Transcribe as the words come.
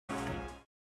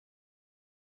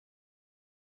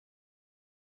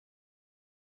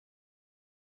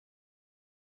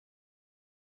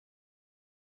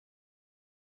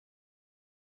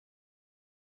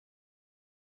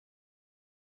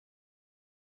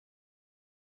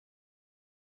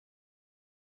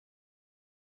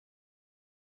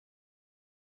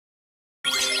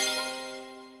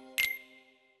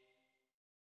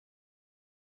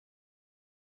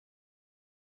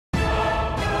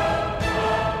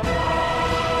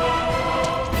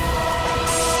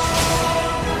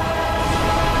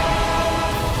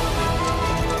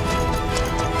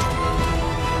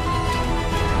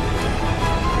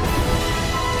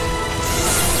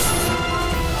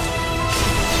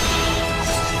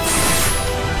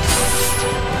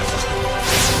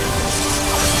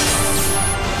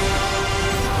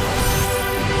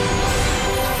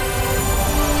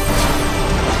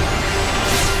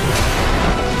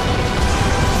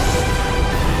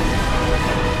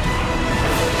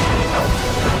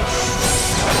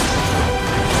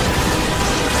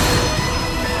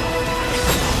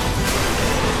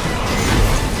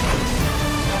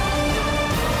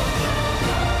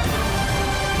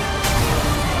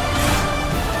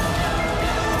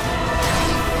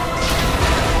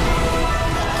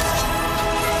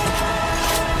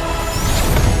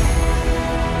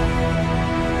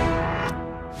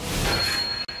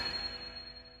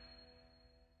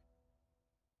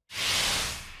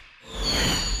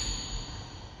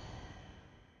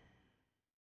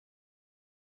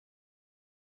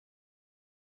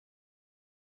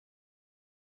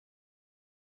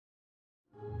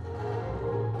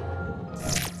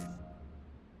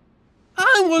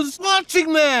was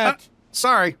watching that!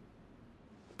 Sorry.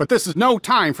 But this is no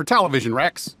time for television,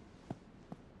 Rex.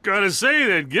 Gotta say,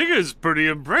 that Giga's pretty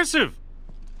impressive.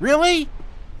 Really?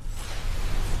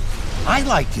 I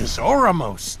like his aura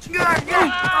most.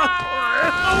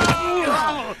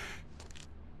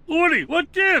 Woody,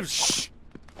 what gives? Shh.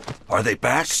 Are they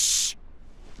back? Shh.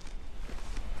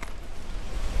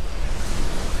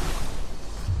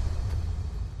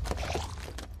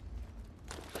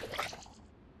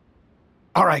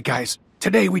 All right, guys.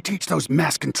 Today we teach those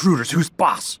masked intruders who's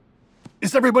boss.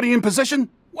 Is everybody in position?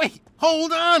 Wait,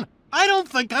 hold on. I don't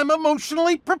think I'm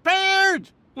emotionally prepared.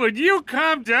 Would you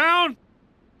calm down?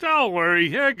 Don't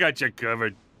worry, I got you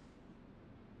covered.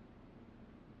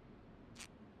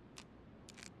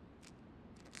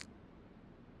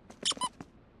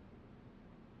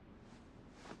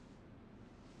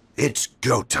 It's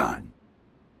go time.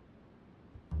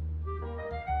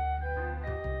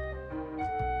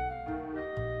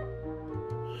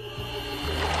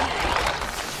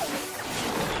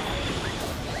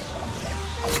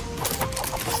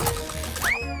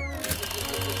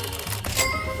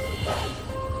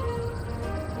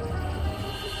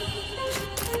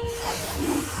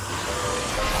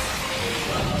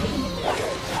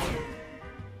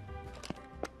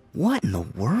 What in the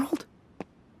world?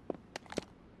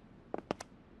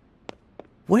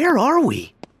 Where are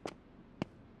we?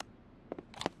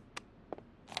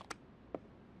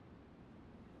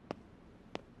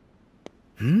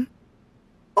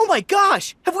 Oh my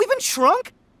gosh! Have we been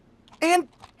shrunk? And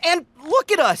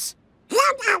look at us! You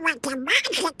know what the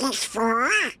magic is for?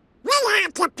 We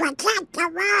have to protect the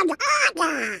world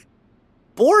order!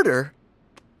 Border?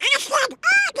 I said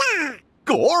order!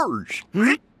 Gorge!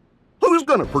 Who's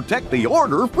gonna protect the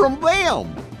order from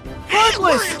them?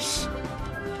 Heartless!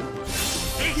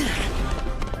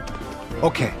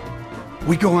 Okay.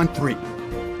 We go on 3.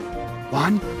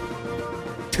 1,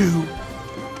 2...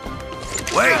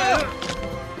 Wait!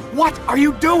 What are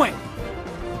you doing?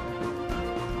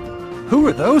 Who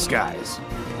are those guys?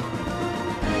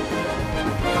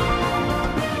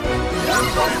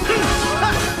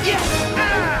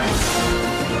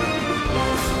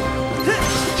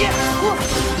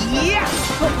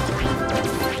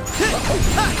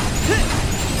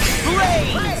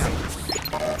 Blaze!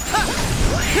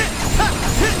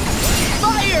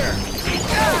 Fire!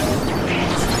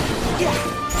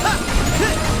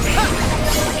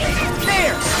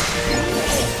 There!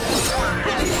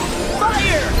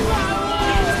 Fire!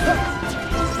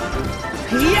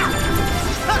 Yeah!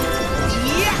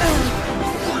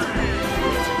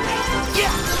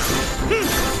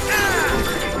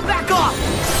 Back off!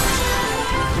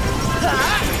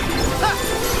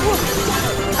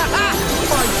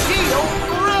 My shield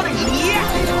ready!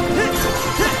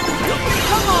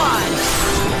 Come on!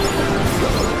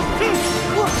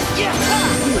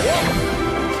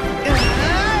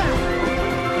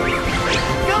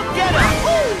 Go get him!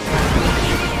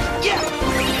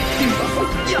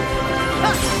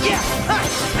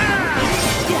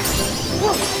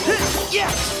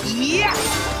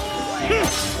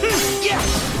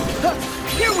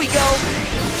 Here we go!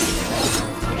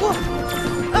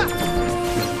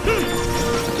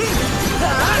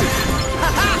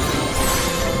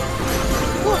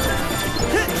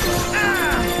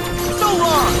 So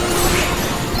long!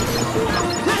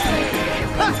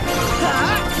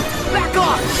 Back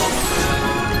off!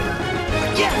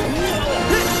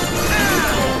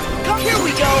 Here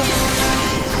we go!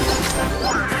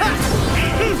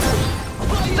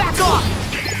 Back off!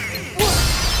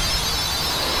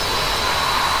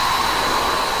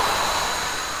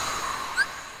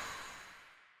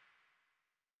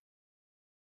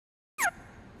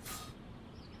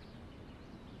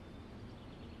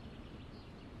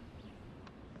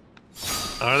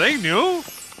 Are they new?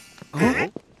 Huh?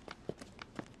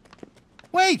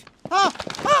 Wait! Oh,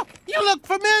 you look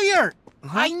familiar!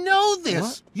 I know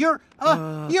this!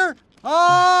 What? You're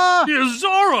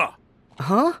Zora!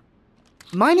 Huh?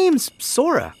 My name's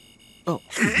Sora. Oh.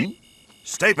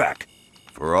 Stay back.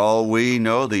 For all we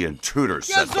know, the intruder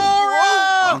set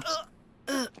them.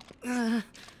 Zora!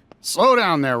 Slow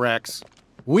down there, Rex.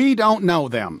 We don't know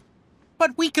them.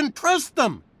 But we can trust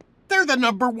them. They're the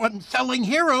 #1 selling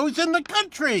heroes in the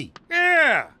country.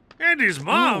 Yeah, and his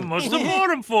mom must have bought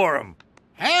him for him.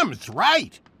 Ham's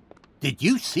right. Did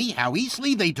you see how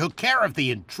easily they took care of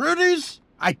the intruders?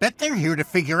 I bet they're here to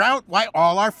figure out why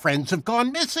all our friends have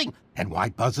gone missing and why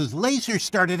Buzz's laser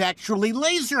started actually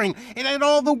lasering and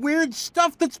all the weird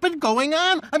stuff that's been going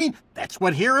on. I mean, that's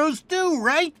what heroes do,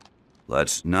 right?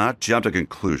 Let's not jump to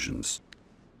conclusions.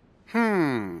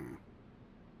 Gotta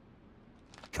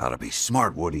be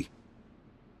smart, Woody.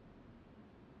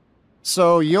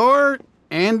 So you're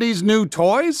Andy's new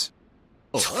toys?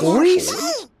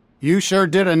 Toys? You sure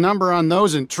did a number on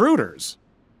those intruders.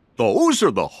 Those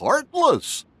are the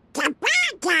Heartless. The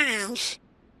bad guys.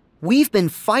 We've been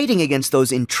fighting against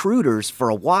those intruders for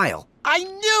a while. I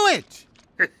knew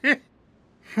it!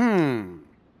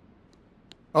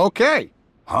 Okay.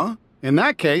 Huh? In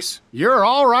that case, you're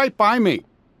all right by me.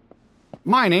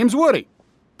 My name's Woody.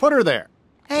 Put her there.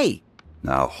 Hey,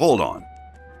 Now, hold on.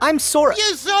 I'm Sora.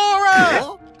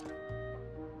 Yuzora!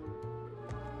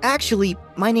 Actually,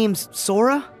 my name's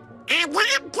Sora. And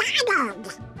I'm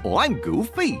Donald. Oh, I'm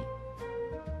Goofy.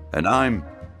 And I'm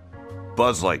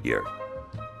Buzz Lightyear.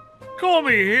 Call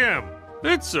me him.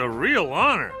 It's a real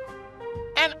honor.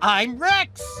 And I'm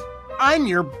Rex. I'm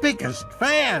your biggest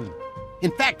fan.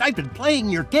 In fact, I've been playing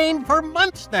your game for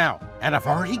months now, and I've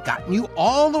already gotten you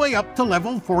all the way up to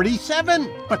level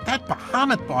 47. But that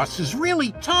Bahamut boss is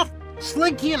really tough.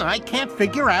 Slinky and I can't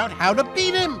figure out how to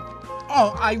beat him.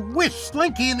 Oh, I wish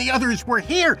Slinky and the others were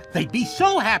here. They'd be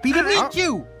so happy to meet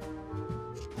you.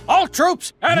 All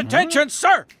troops at attention,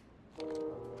 sir!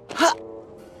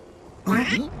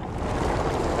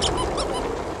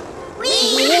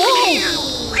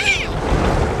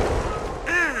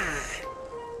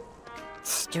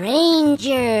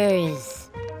 Strangers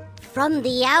from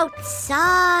the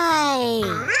outside.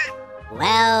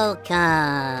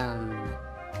 Welcome.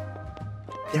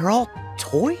 They're all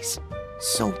toys?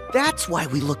 So that's why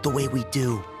we look the way we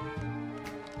do.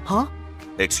 Huh?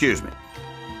 Excuse me.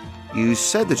 You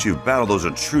said that you've battled those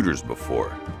intruders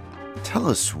before. Tell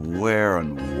us where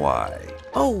and why.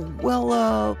 Oh,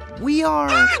 well, we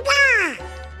are...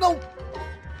 No,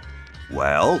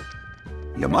 Well,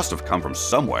 you must have come from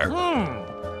somewhere.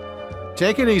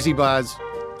 Take it easy, Buzz.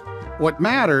 What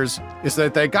matters is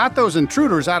that they got those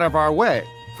intruders out of our way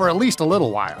for at least a little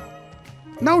while.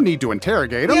 No need to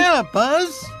interrogate them. Yeah,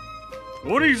 Buzz.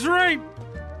 Woody's right.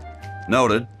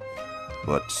 Noted.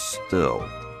 But still.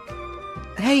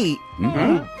 hey,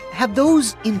 have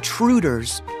those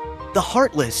intruders, the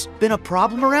Heartless, been a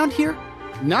problem around here?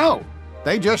 No,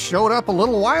 they just showed up a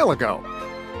little while ago.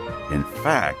 In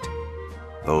fact,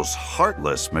 those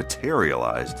Heartless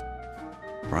materialized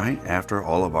right after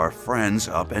all of our friends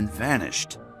up and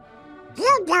vanished.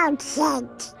 You don't think.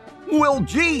 Well,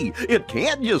 gee, it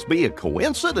can't just be a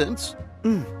coincidence.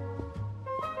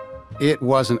 It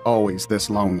wasn't always this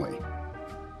lonely.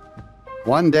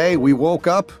 One day we woke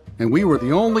up and we were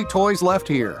the only toys left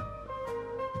here.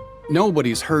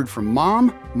 Nobody's heard from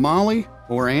Mom, Molly,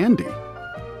 or Andy.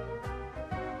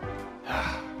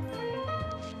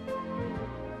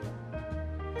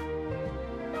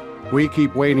 We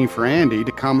keep waiting for Andy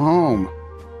to come home.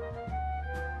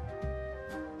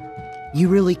 You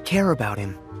really care about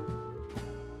him.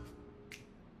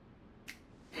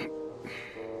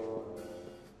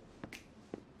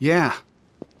 Yeah.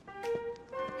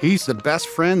 He's the best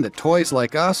friend that toys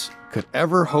like us could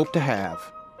ever hope to have.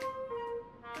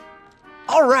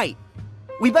 All right,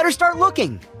 we better start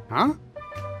looking. Huh?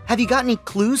 Have you got any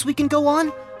clues we can go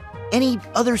on? Any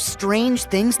other strange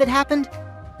things that happened?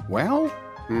 Well,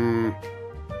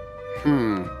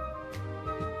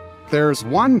 There's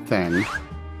one thing.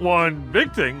 One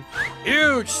big thing.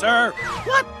 Huge, sir!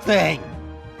 What thing?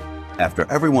 After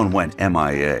everyone went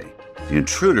MIA, the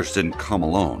intruders didn't come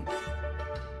alone.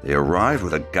 They arrived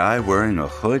with a guy wearing a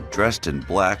hood dressed in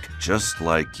black just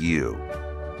like you.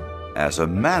 As a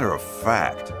matter of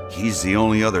fact, he's the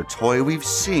only other toy we've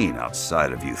seen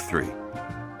outside of you three.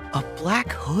 A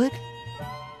black hood?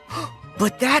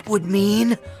 But that would mean...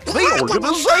 The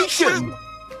organization!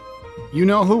 You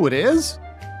know who it is?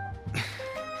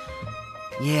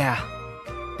 Yeah,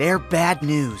 they're bad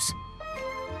news.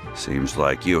 Seems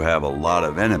like you have a lot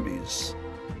of enemies.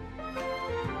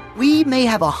 We may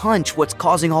have a hunch what's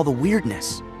causing all the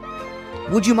weirdness.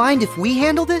 Would you mind if we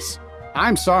handle this?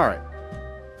 I'm sorry,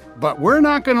 but we're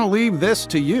not gonna leave this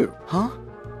to you. Huh?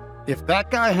 If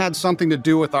that guy had something to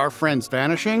do with our friends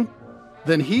vanishing,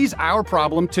 then he's our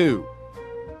problem too.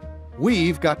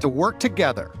 We've got to work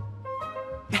together.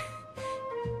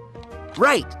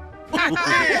 Right.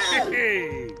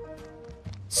 Hey.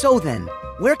 So then,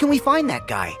 where can we find that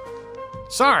guy?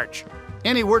 Sarge,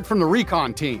 any word from the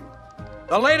recon team?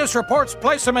 The latest reports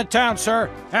place him in town, sir,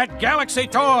 at Galaxy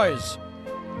Toys.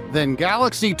 Then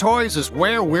Galaxy Toys is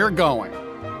where we're going.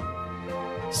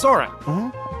 Sora,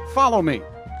 follow me.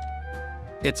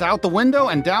 It's out the window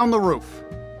and down the roof.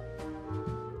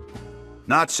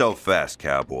 Not so fast,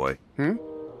 cowboy.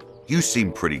 You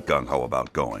seem pretty gung-ho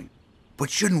about going. But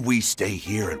shouldn't we stay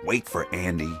here and wait for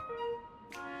Andy?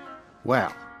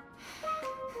 Well,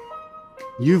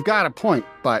 you've got a point,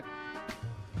 but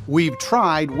we've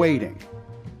tried waiting.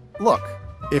 Look,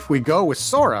 if we go with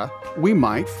Sora, we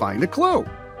might find a clue.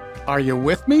 Are you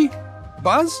with me,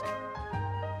 Buzz?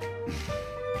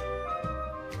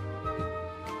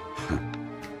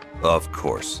 Of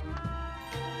course.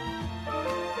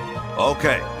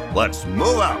 Okay, let's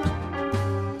move out.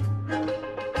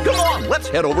 Come on, let's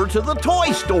head over to the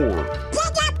toy store.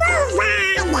 Get a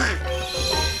move on!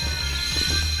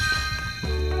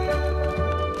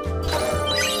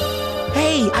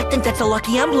 Hey, I think that's a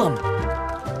lucky emblem.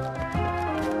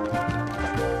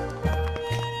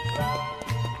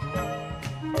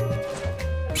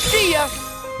 See ya!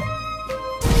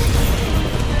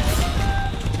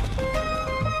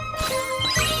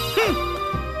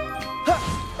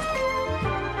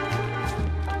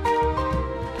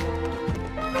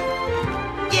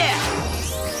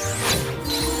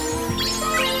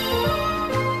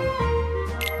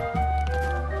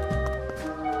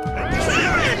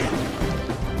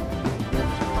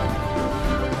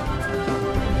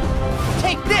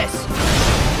 Take this!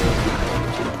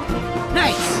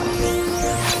 Nice!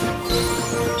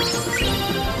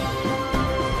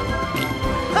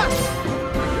 Ha!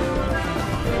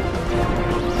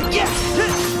 Yeah!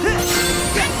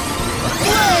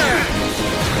 Flare!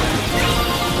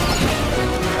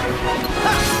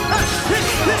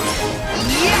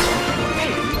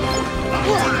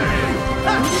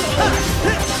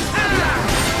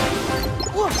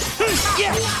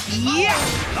 Yeah! Yeah!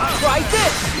 Try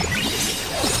this!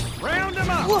 Round him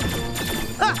up!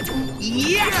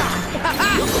 Yeah!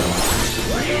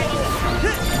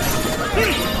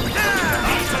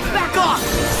 Back off!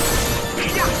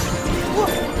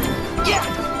 Yeah!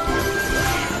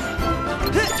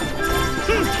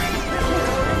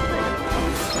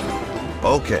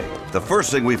 Okay, the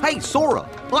first thing we've... Hey, Sora,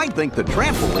 I think the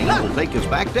trampoline will take us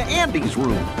back to Andy's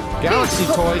room. Galaxy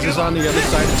Toys is on the other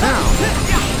side of town.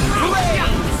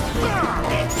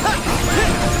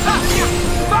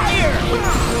 Fire!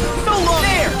 So long!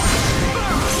 There!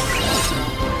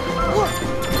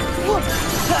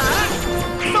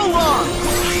 So long!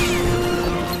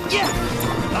 Yeah!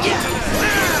 Yeah!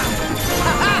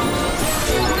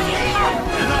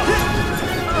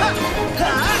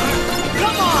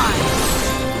 Come on!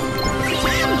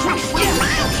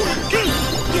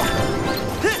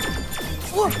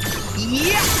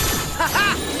 Yeah!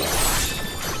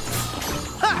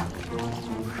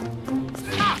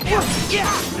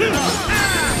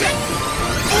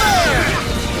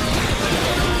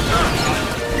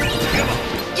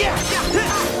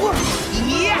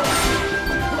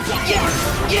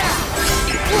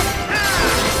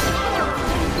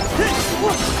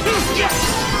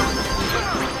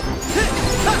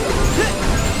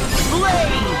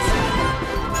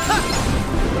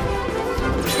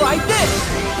 Try this!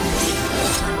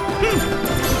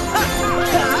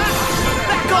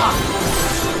 Back off!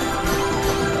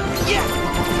 Yeah!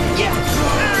 Yeah!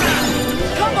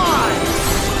 Come on!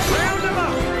 Round him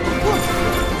up!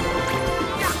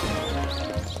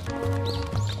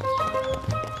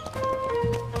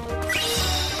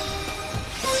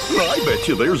 I bet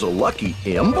you there's a lucky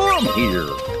emblem here.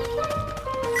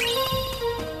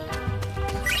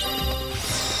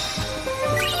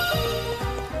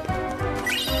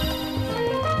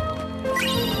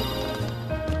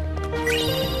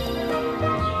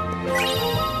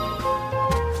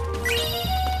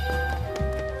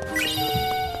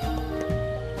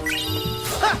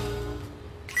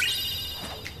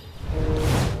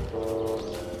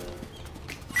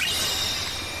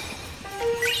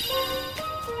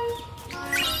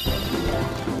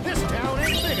 This town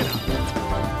ain't big enough.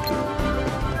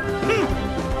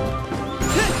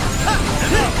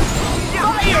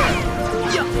 Fire!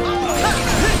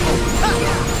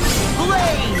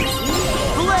 Blaze!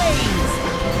 Blaze!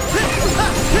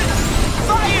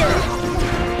 Fire!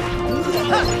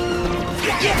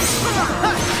 Yes!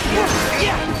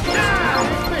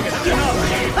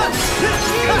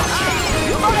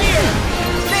 Fire!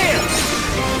 There!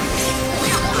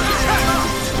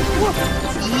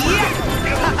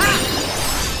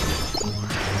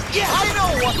 Yeah! I know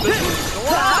what to do!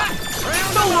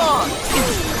 So long!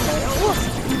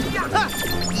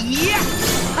 Yeah!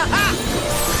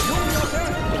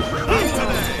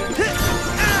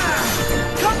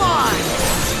 Come on!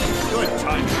 Good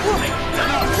time.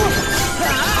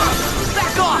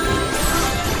 Back off!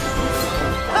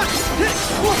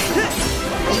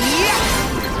 Yeah!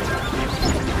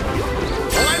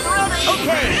 I'm running!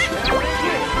 Okay!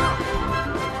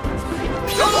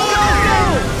 Go, go, go!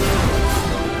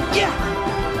 Yeah!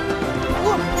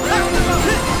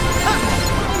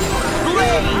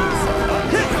 Blaze!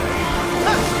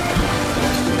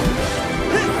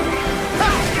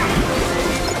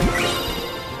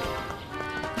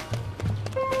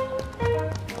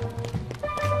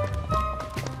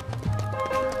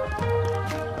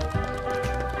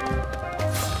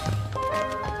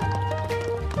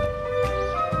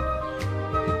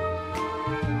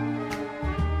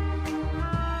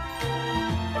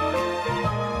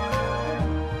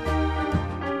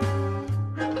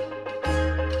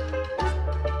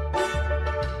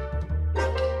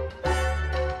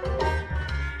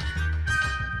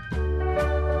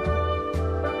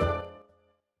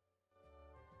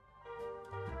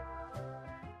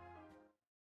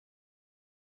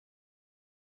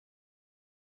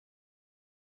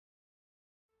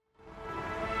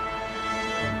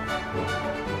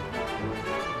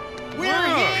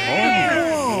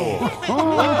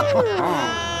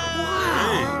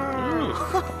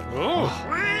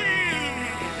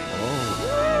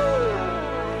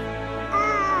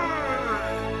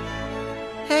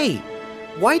 Hey,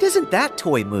 why doesn't that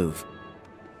toy move?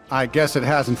 I guess it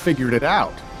hasn't figured it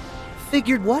out.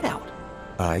 Figured what out?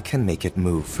 I can make it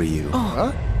move for you.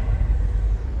 Huh?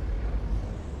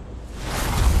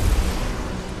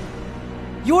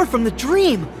 You're from the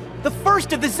dream! The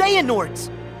first of the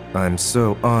Xehanorts! I'm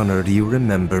so honored you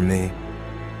remember me.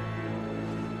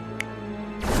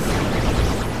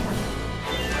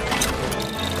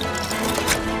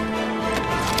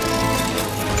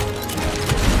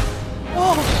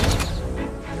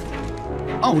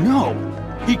 Oh no!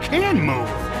 He can move!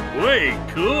 Way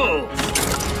cool.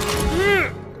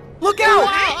 Look out!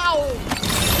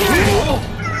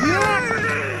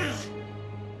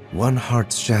 One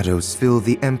heart's shadows fill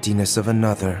the emptiness of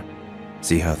another.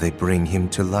 See how they bring him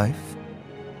to life?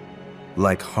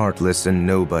 Like Heartless and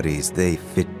Nobodies, they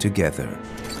fit together.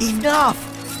 Enough!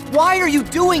 Why are you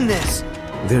doing this?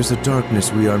 There's a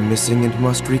darkness we are missing and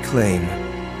must reclaim.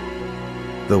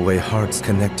 The way hearts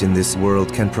connect in this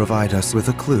world can provide us with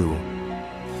a clue.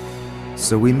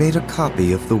 So we made a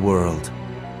copy of the world,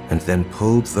 and then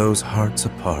pulled those hearts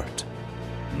apart.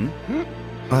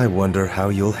 I wonder how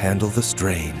you'll handle the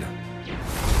strain.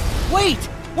 Wait!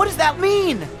 What does that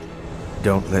mean?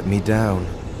 Don't let me down.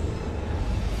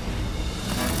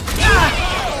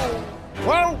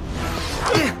 Whoa!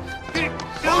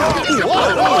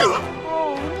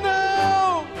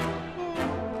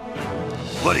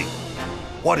 Buddy,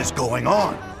 what is going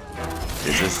on?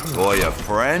 Is this toy a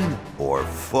friend or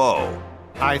foe?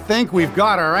 I think we've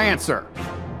got our answer.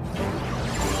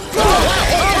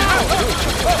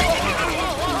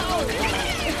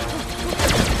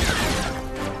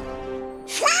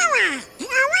 Sarah,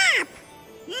 you're up!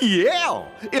 Yeah,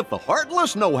 if the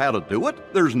Heartless know how to do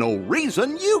it, there's no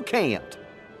reason you can't.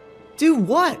 Do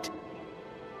what?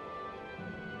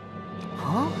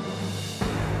 Huh?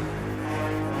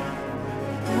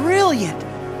 Brilliant!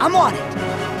 I'm on it!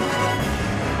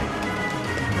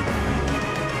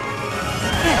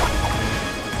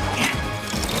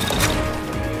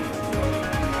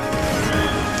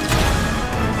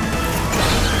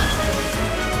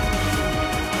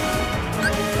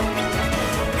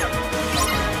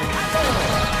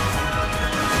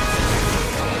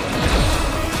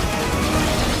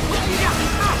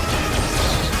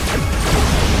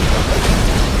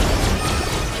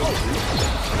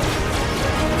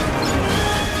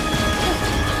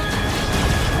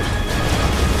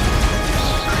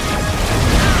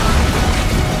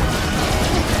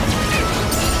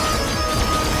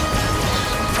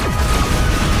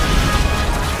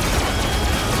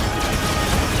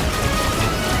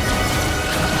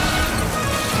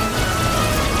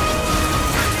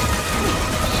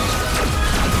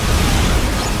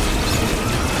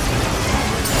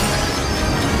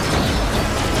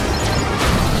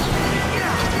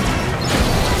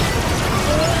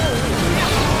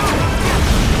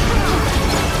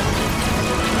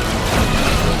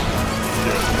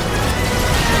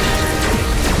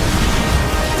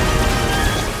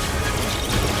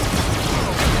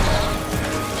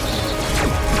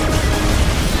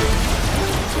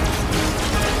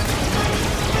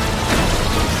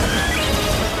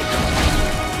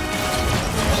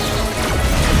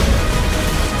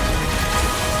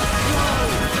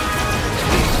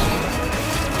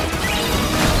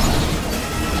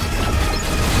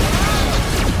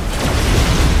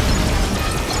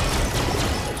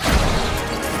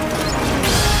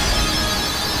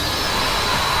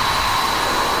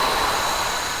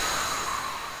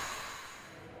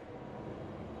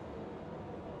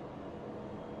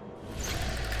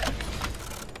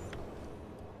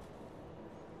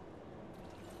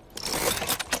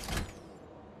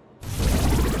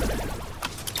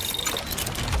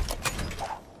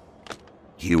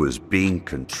 He was being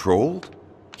controlled?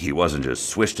 He wasn't just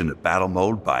switched into battle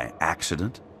mode by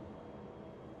accident?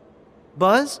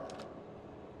 Buzz?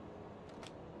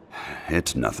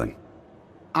 It's nothing.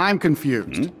 I'm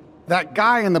confused. That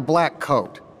guy in the black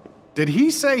coat, did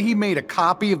he say he made a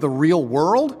copy of the real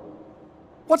world?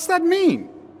 What's that mean?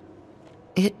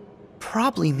 It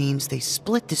probably means they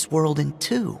split this world in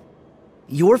two.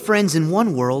 Your friends in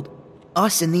one world,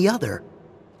 us in the other.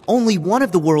 Only one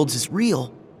of the worlds is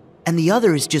real, and the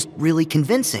other is just really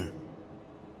convincing.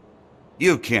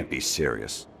 You can't be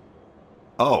serious.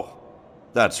 Oh,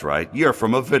 that's right, you're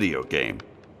from a video game.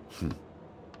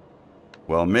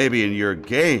 Well, maybe in your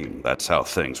game, that's how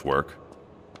things work.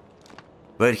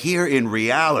 But here in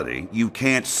reality, you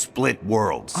can't split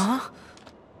worlds. Huh?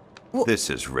 Well,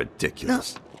 This is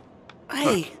ridiculous.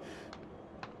 Hey.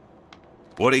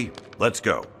 Woody, let's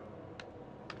go.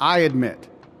 I admit,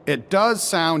 it does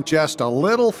sound just a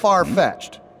little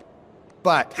far-fetched.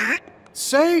 But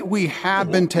say we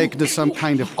have been taken to some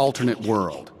kind of alternate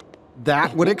world.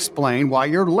 That would explain why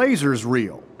your laser's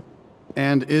real.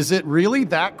 And is it really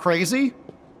that crazy?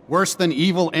 Worse than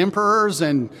evil emperors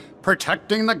and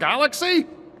protecting the galaxy?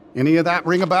 Any of that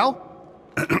ring a bell?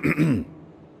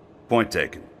 Point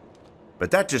taken.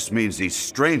 But that just means these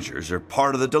strangers are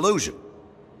part of the delusion.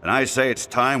 And I say it's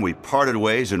time we parted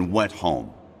ways and went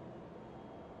home.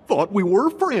 Thought we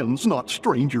were friends, not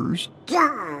strangers.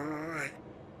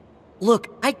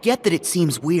 Look, I get that it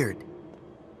seems weird.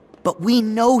 But we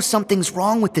know something's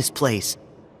wrong with this place.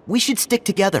 We should stick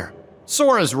together.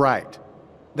 Sora's right.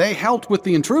 They helped with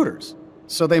the intruders,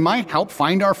 so they might help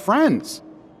find our friends.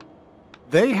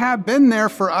 They have been there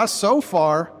for us so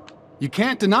far. You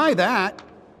can't deny that.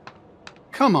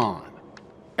 Come on.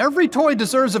 Every toy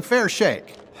deserves a fair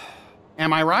shake.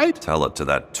 Am I right? Tell it to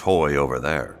that toy over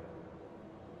there.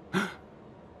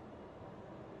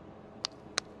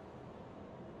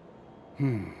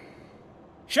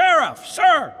 Sheriff,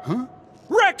 sir! Huh?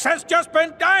 Rex has just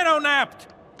been dino-napped!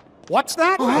 What's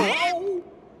that?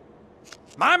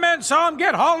 My men saw him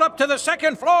get hauled up to the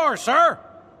second floor, sir!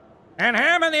 And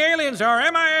Ham and the aliens are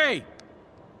MIA!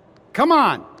 Come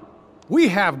on! We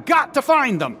have got to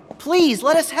find them! Please,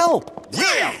 let us help!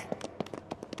 Yeah!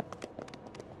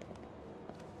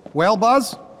 Well,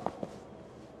 Buzz?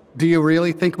 Do you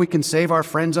really think we can save our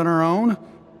friends on our own?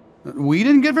 We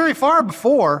didn't get very far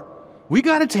before. We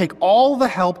gotta take all the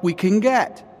help we can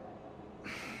get.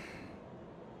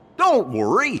 Don't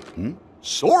worry.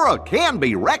 Sora can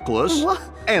be reckless,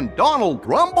 and Donald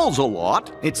grumbles a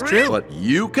lot. It's true. But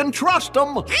you can trust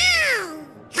him.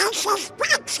 I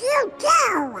suspect you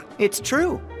do. It's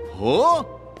true. Huh?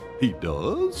 He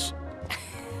does?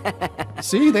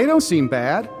 See, they don't seem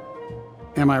bad.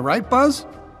 Am I right, Buzz?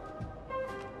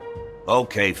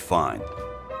 Okay, fine.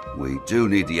 We do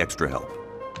need the extra help.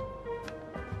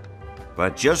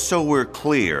 But just so we're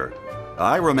clear,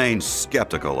 I remain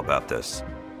skeptical about this.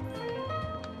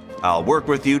 I'll work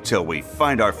with you till we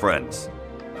find our friends.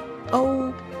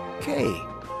 Okay.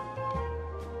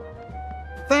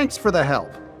 Thanks for the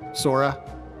help, Sora,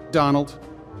 Donald,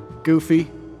 Goofy.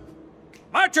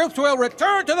 My troops will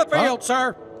return to the field,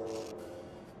 sir!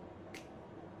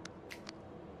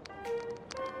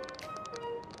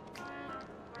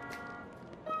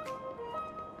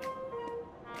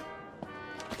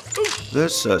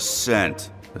 This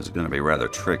ascent is going to be rather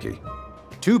tricky.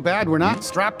 Too bad we're not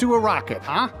strapped to a rocket,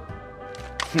 huh?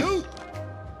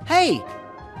 Hey!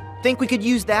 Think we could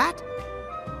use that?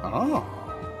 Oh.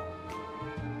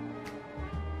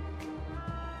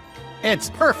 It's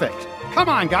perfect. Come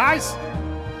on, guys.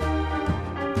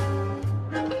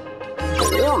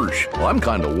 Gosh, I'm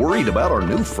kind of worried about our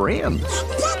new friends.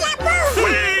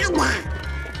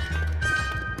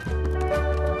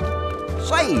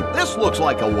 Say, this looks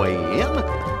like a way in.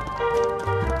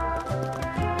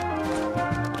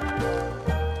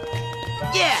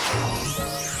 Yeah!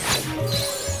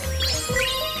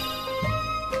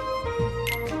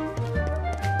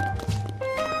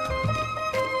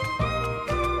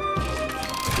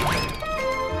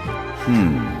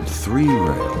 Three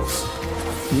rails.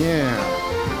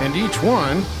 Yeah, and each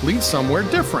one leads somewhere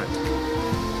different.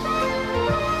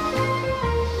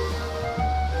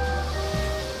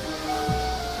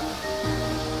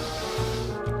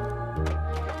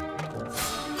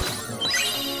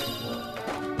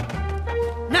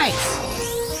 Nice!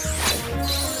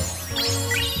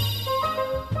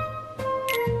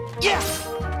 Yeah!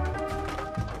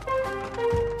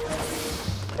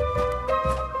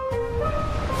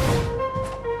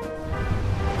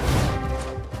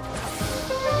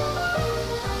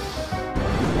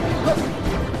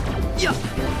 Yeah!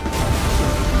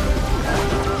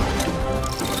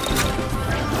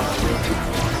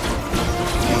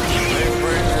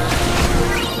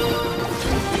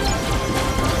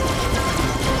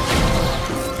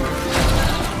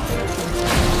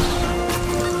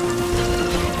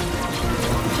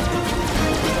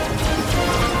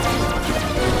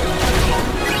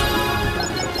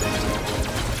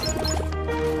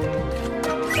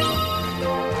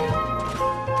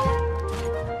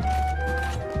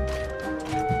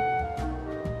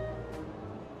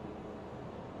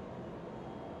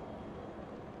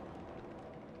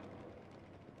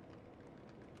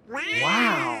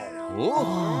 Wow.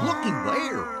 Oh, looky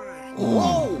there.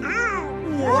 Whoa!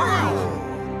 Wow!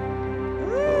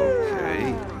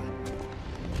 Okay.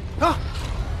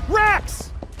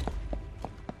 Rex!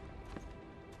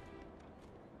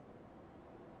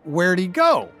 Where'd he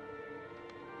go?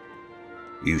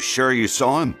 You sure you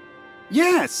saw him?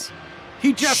 Yes!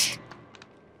 He just... Shh.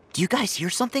 Do you guys hear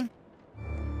something?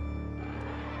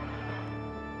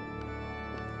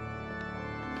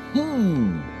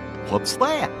 What's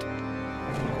that?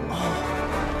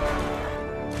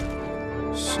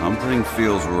 Something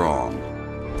feels wrong.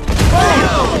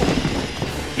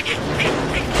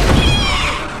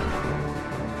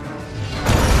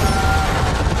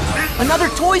 Another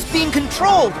toy's being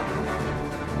controlled!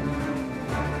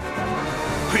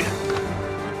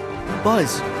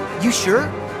 Buzz, you sure?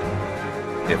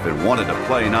 If it wanted to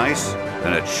play nice,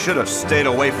 then it should have stayed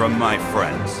away from my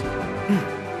friends.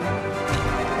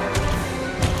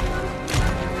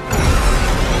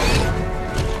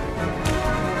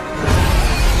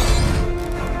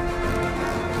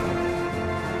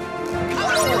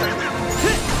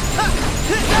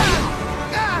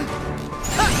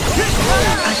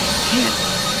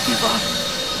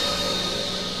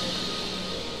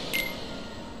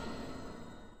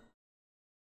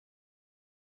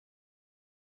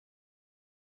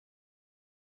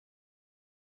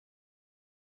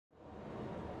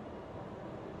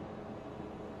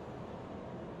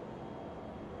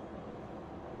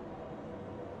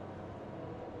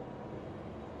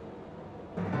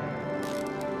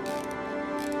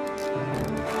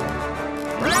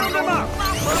 Round them up!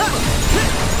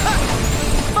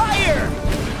 Fire!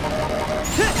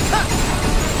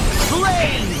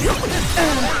 Blaze!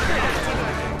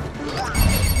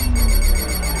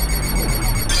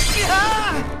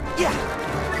 Yeah!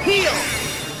 Heal!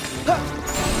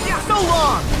 So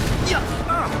long!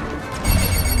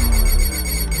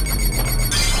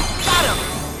 Got him!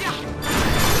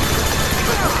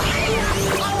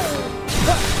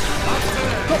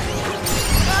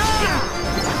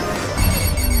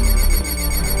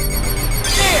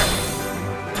 There!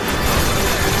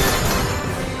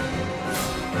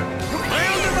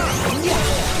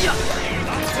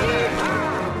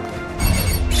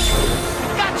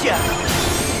 Gotcha!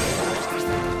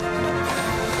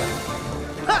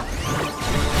 Ha!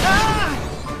 Ah!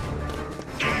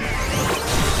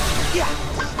 Yeah!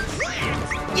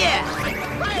 Yeah!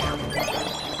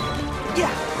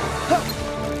 Yeah! Huh!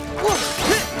 Whoa!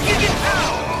 Yeah!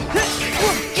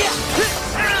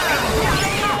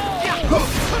 Whoa!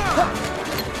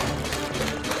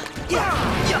 Yeah!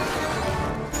 Yeah!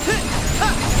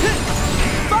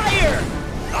 Fire!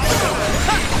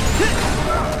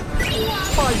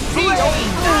 My feet!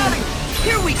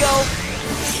 Here we go!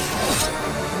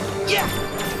 Yeah!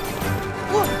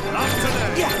 Whoa!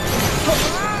 Yeah!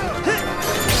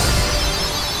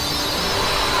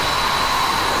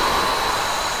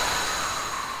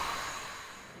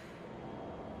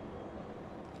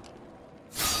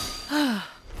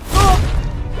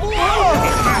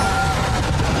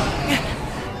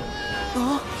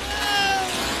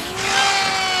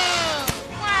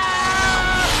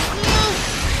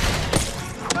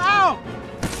 Ow!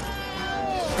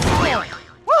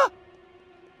 What?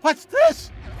 What's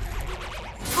this?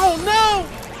 Oh no!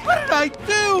 What did I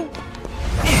do?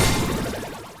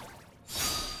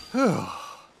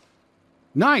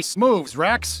 Nice moves,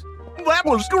 Rex. That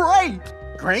was great!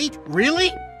 Great?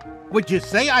 Really? Would you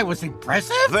say I was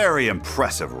impressive? Very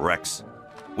impressive, Rex.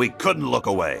 We couldn't look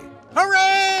away.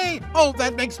 Hooray! Oh,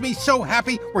 that makes me so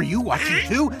happy. Were you watching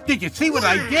too? Did you see what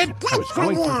I did? I was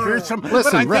going for fearsome, but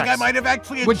Listen, I think Rex, I might have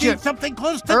actually would you achieved something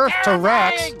close to Earth to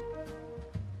Rex? terrifying.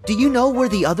 Do you know where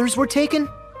the others were taken?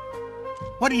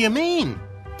 What do you mean?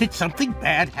 Did something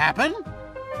bad happen?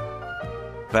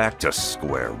 Back to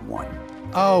square one.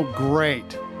 Oh,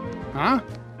 great. Huh?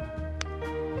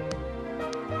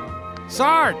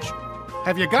 Sarge,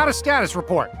 have you got a status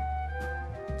report?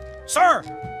 Sir,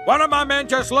 one of my men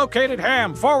just located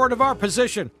Ham forward of our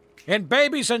position, in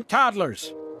babies and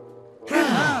toddlers.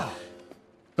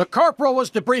 The corporal was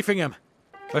debriefing him,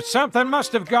 but something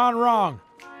must have gone wrong.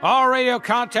 All radio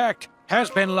contact has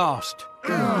been lost.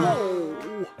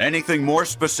 Anything more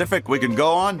specific we can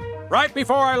go on? Right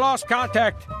before I lost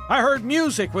contact, I heard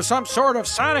music with some sort of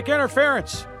sonic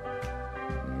interference.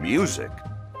 Music?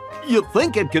 You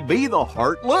think it could be the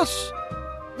Heartless?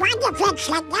 What if it's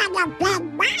another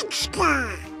big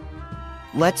monster?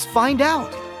 Let's find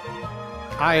out.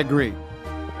 I agree.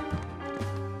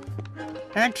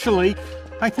 Actually,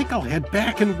 I think I'll head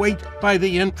back and wait by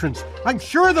the entrance. I'm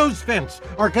sure those vents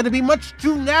are going to be much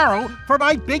too narrow for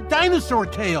my big dinosaur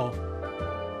tail.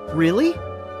 Really?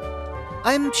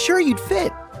 I'm sure you'd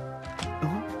fit.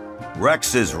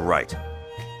 Rex is right.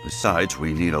 Besides,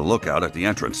 we need a lookout at the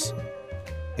entrance.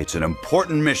 It's an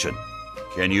important mission.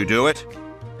 Can you do it?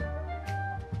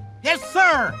 Yes,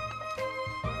 sir!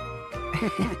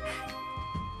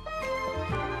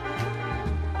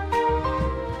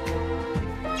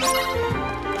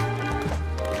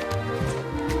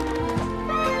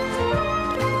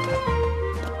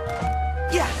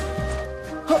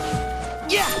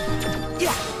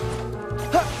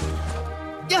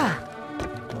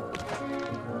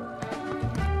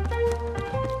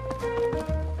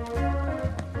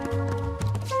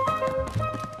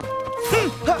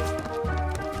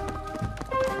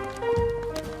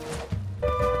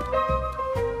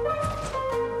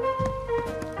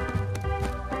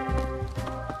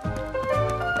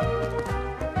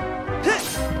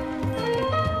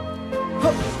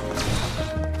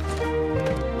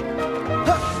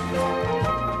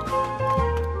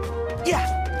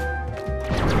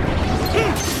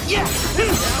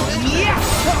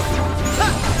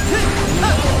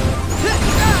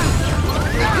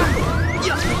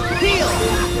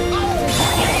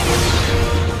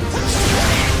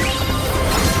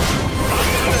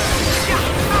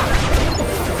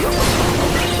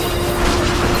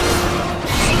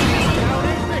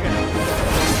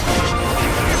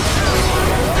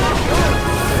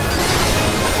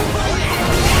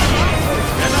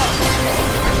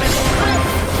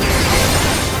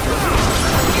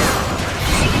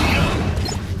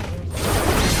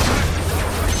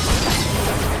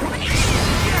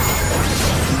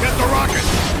 Get the rocket!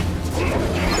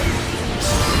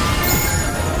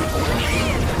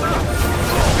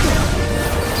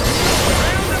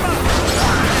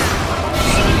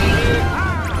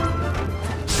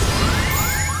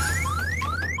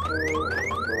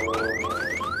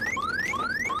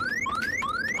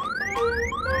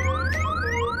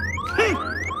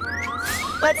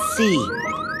 Let's see.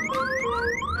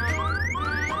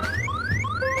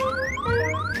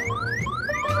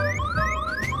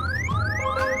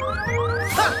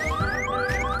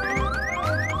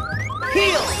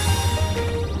 Heal!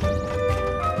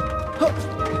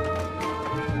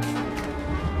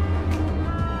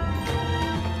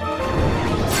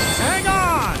 Hang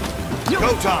on! Go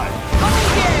time! Oh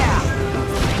yeah!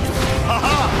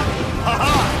 Ha-ha!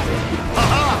 Ha-ha!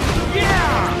 Ha-ha!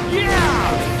 Yeah! Yeah!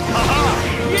 Ha-ha!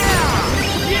 Yeah!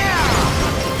 Yeah!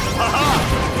 Ha-ha!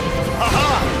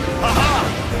 Ha-ha! Ha-ha!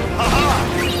 Ha-ha!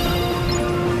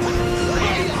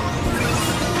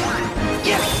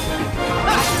 Yeah!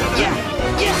 Yeah! Yeah!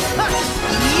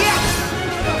 Yeah!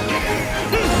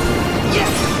 Yeah!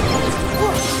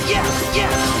 Yeah!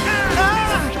 Yeah!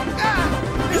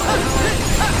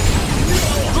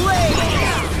 Blade!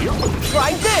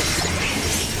 Try this!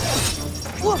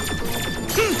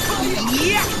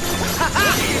 Yeah!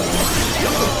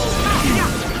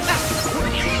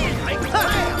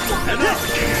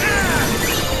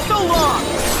 So long!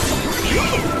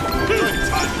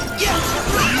 Yeah!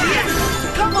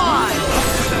 Come on!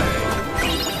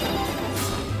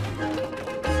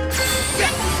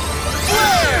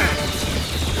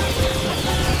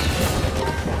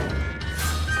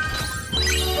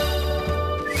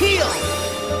 Heal!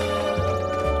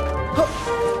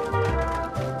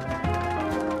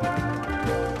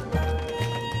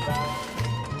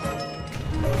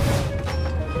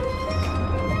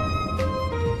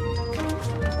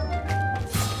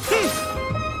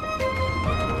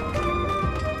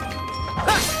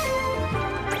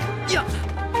 Yeah!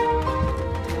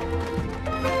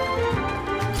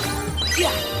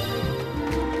 Yeah!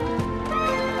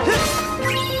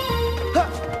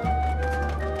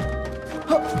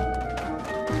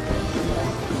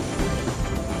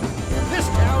 This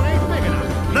town ain't big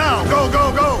enough. Now, go,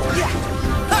 go, go! Yeah!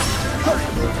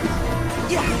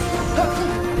 Yeah!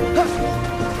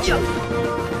 Yeah!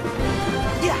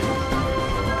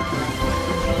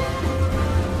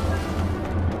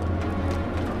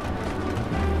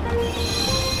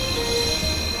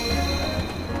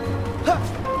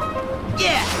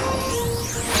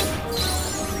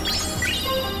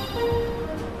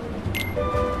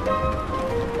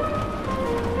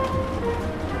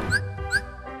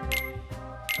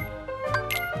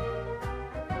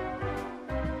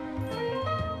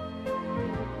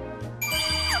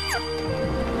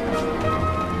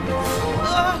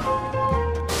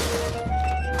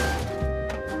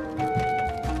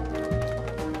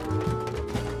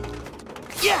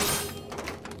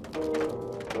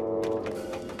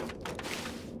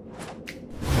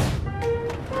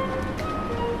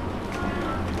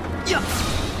 Yeah!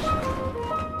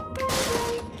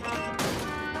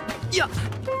 Yeah!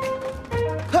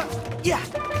 Huh! Yeah!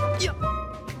 Yeah!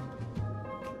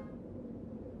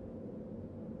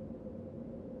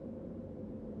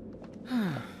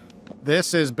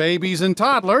 This is Babies and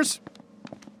Toddlers.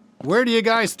 Where do you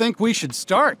guys think we should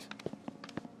start?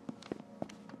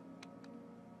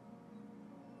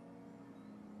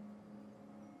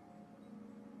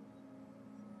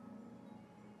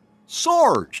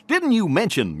 Sarge, didn't you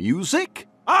mention music?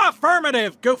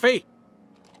 Affirmative, Goofy!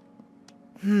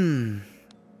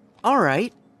 All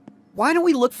right. Why don't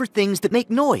we look for things that make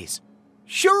noise?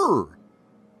 Sure.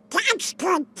 That's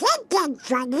good thinking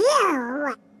from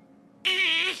you.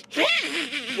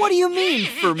 What do you mean,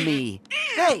 for me?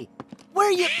 Hey, where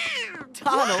are you...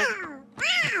 Donald?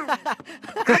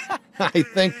 I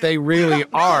think they really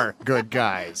are good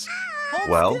guys. Hold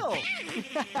Well? still.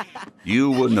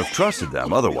 You wouldn't have trusted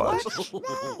them otherwise.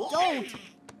 Don't.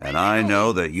 And I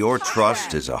know that your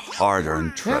trust is a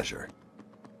hard-earned treasure.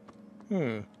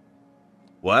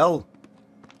 Well,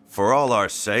 for all our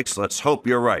sakes, let's hope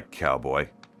you're right, cowboy.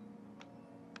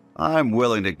 I'm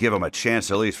willing to give him a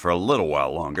chance at least for a little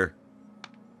while longer.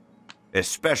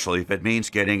 Especially if it means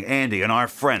getting Andy and our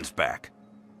friends back.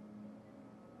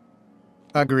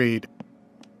 Agreed.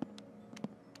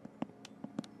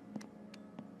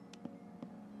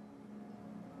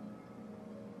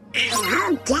 I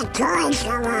hope the toys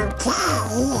are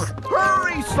okay.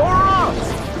 Hurry, Sora!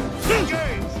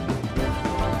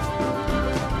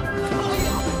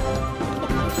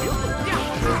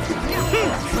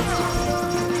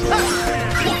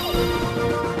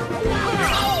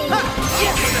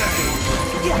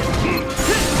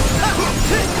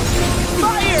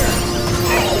 Fire!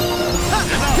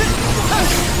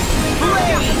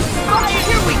 Fire!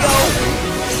 Here we go!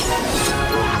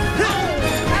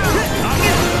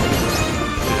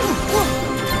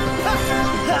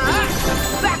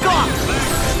 Back off!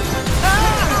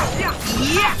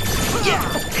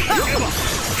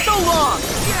 So long!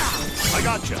 I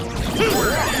gotcha.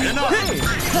 I know!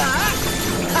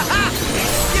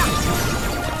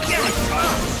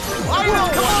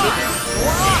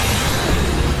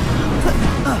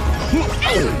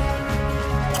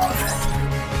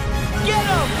 Get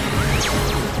him!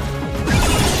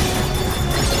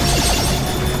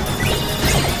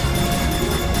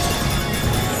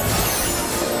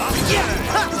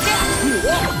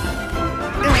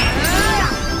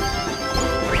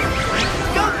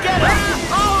 Go get him!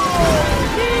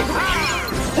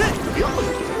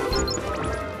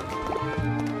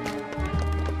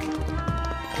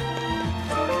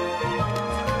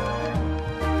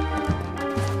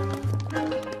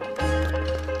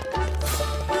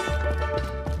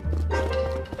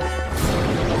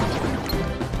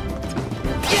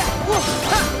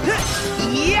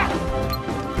 Yeah!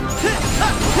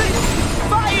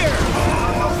 Fire!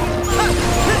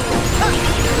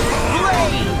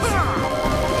 Blaze!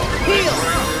 Heal!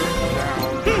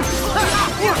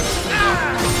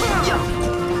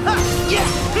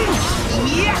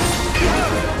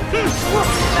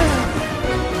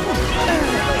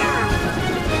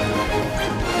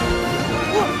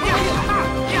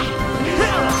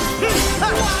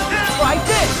 Try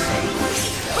this!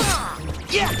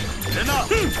 Enough!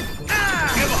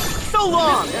 Give up! So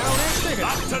long!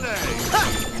 Not today!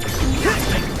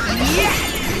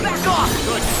 Back off!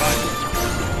 Good cut!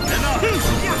 Enough!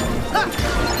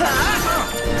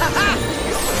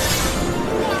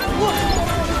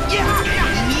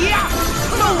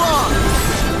 So long!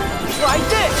 Try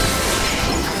this!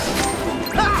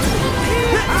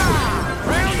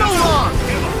 So long!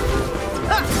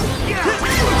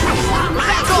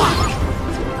 Back off!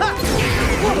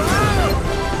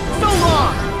 So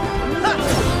long!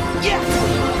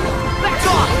 Back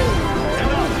off!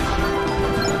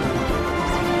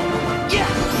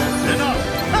 Enough!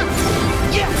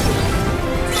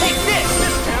 Take this!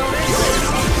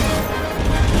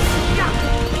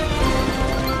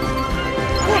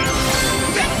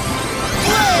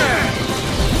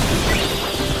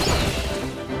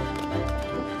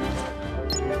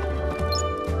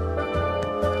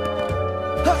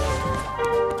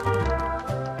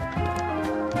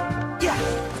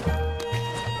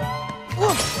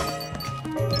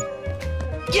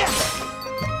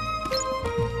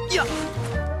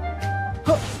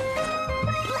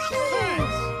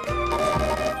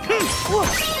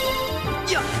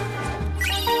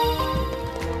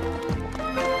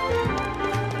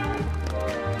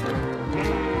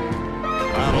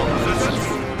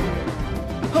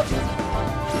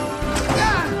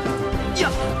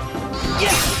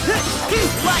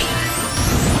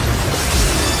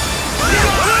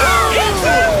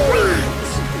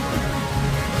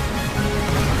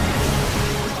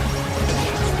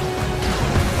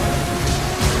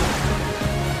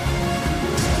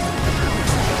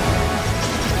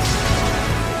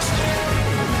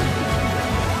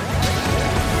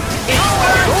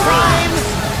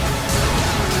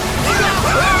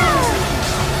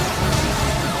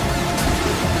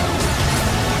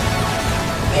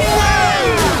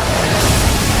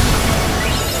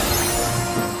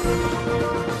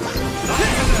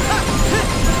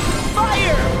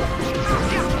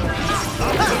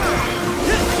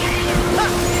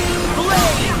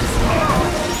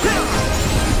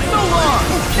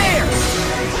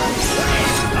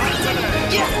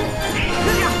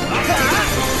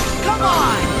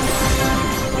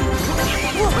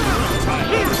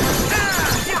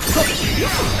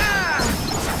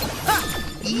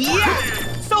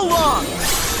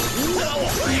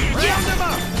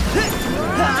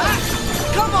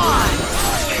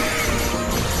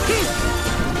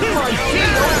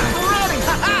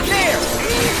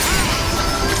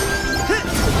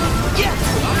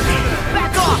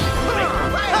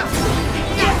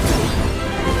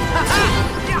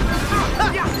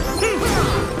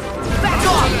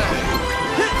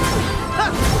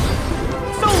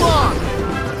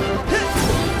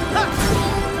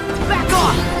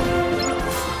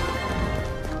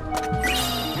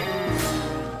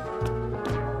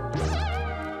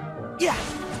 Yeah.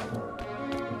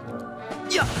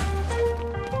 Yeah.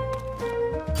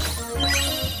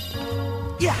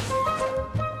 Yeah.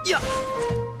 Yeah.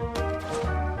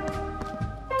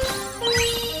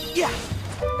 Yeah.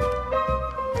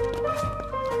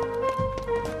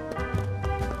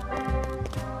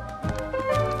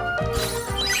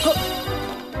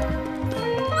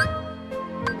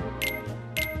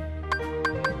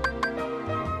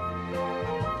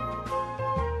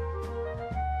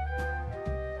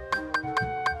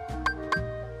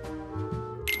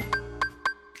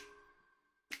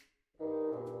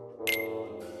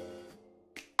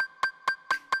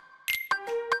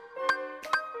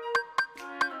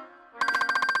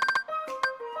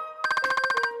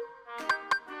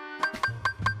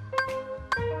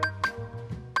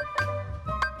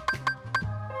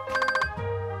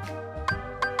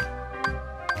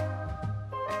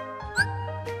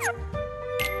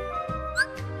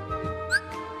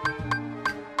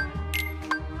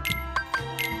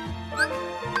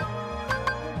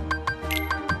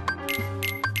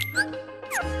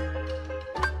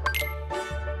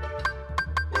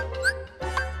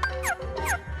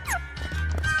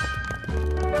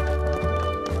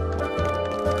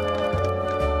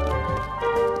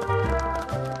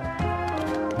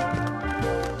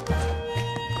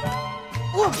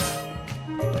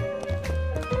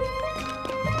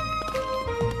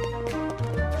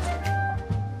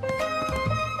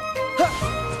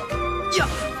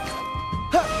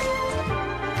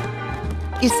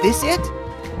 Is this it?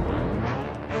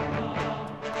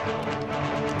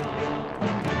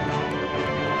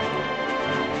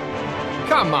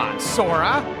 Come on,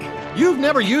 Sora. You've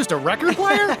never used a record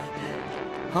player?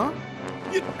 Huh?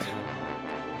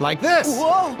 Like this.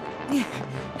 Whoa!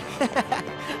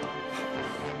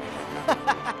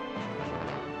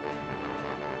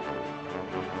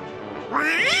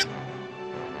 What?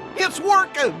 It's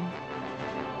working!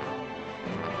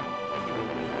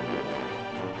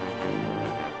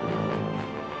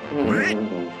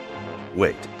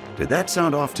 Wait, did that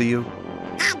sound off to you?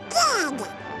 I did.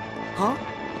 Huh?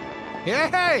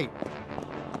 Hey!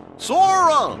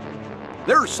 Sora!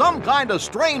 There's some kind of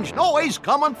strange noise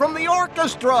coming from the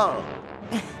orchestra!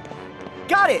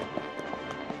 Got it!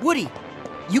 Woody,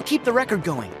 you keep the record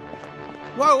going.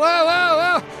 Whoa, whoa, whoa,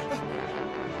 whoa!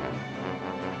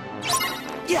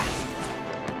 Yeah!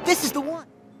 This is the one!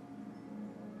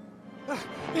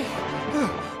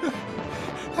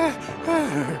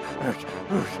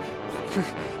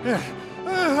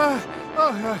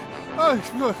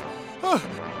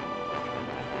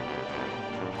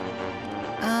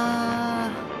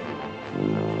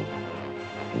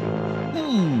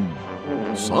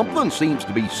 Something seems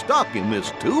to be stuck in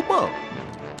this tuba.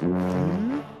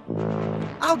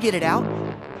 I'll get it out.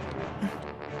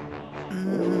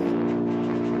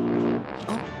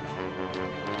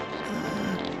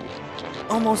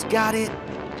 Almost got it.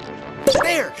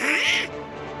 There!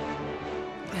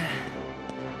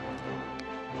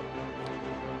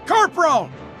 Corporal!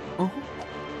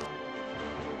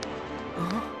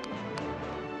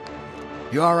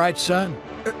 You all right, son?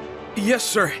 Yes,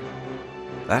 sir.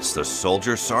 That's the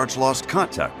soldier Sarge lost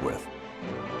contact with.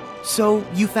 So,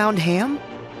 you found Ham?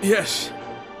 Yes,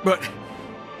 but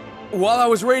while I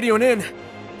was radioing in,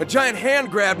 a giant hand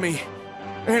grabbed me,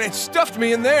 and it stuffed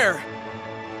me in there.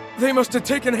 They must have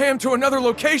taken Ham to another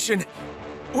location.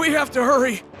 We have to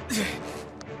hurry.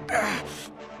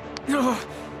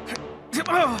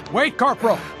 Wait,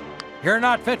 Corporal. You're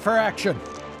not fit for action.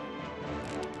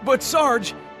 But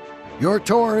Sarge... Your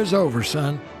tour is over,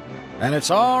 son. And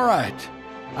it's all right.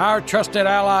 Our trusted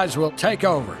allies will take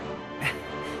over.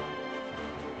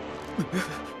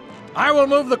 I will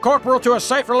move the Corporal to a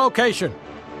safer location.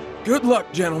 Good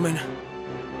luck, gentlemen.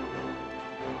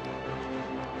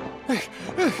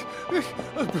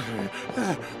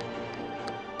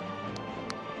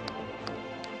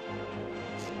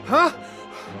 Huh?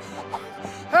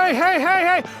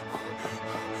 Hey!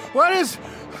 What is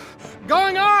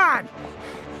going on?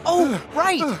 Oh,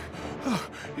 right!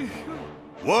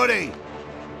 Woody!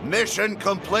 Mission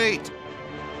complete!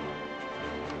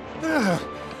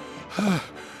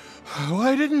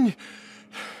 Why didn't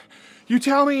you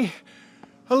tell me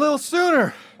a little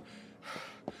sooner?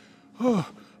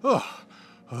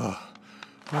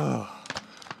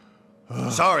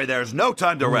 Sorry, there's no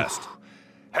time to rest.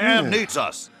 Ham needs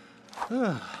us.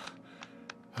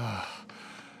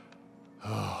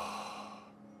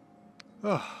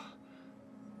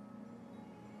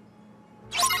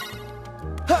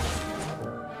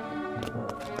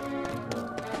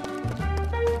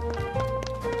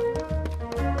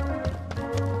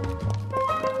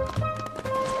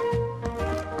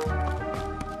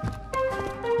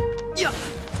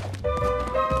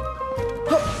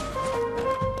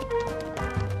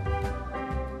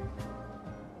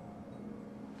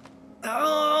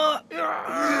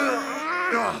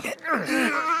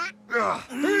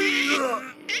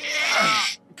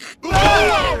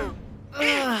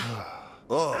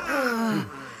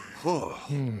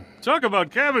 Talk about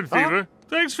cabin fever.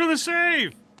 Thanks for the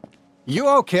save. You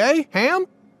okay, Ham?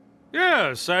 Yeah,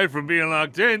 aside from being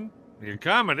locked in, the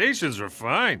accommodations were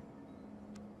fine.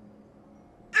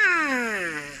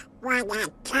 Ah, what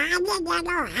a tiny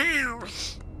little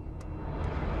house.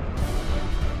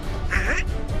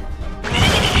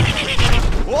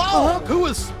 Whoa! Who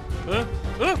was...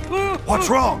 What's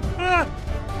wrong?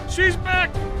 She's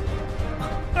back!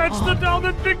 That's the doll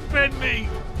that Big fed me!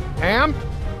 Ham,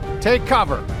 take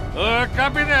cover.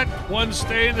 Copy that. One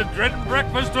stay in the dread and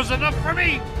breakfast was enough for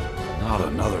me! Not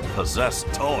another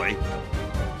possessed toy.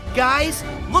 Guys,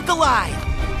 look alive!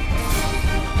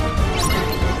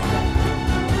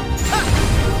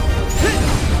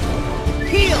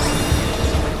 Heal!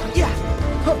 Yeah!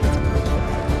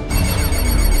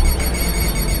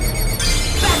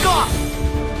 Back off!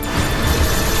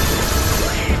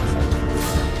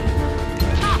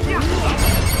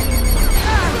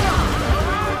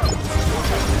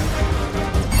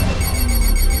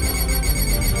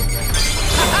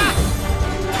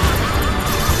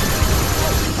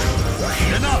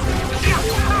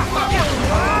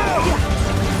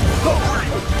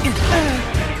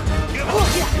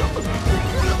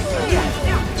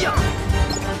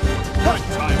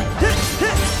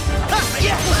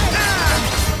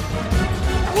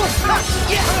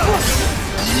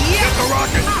 Get the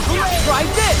rocket! Try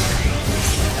this!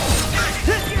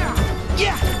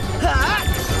 Yeah!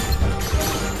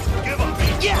 Give up!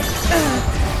 Yeah!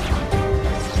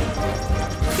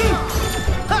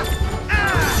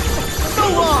 So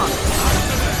long!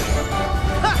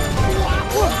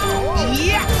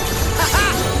 Yeah!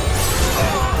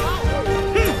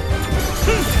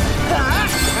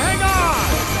 Hang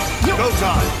on! Go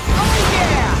time! Oh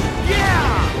yeah!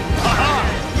 Yeah!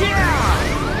 Yeah!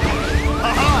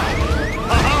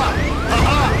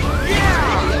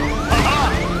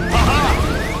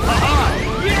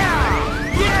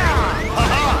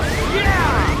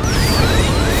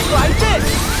 Like this!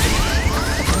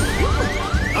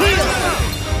 Heal!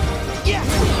 Yeah!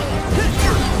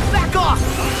 Back off!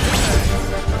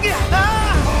 Yeah!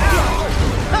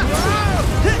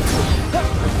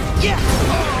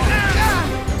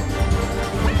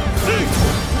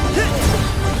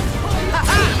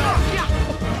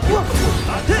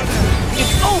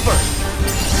 It's over!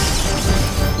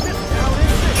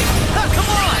 Come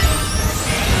on!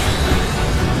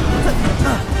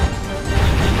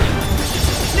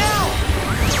 Now!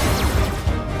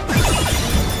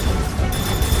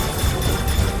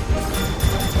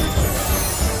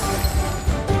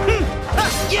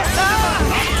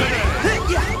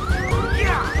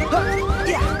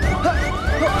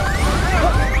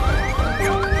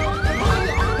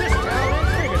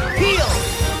 Heal!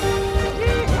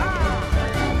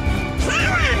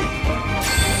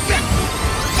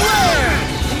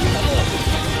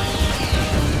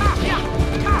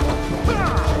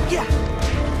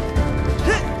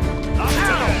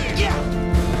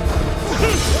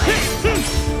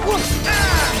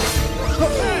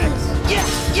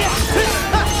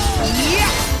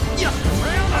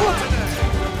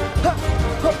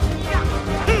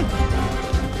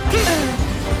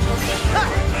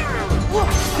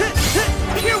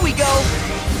 Here we go!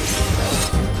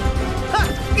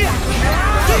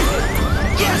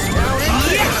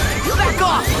 Back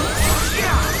off!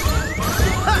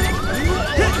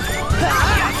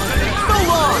 So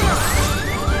long!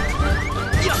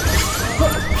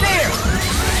 There!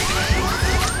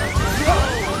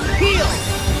 Heal!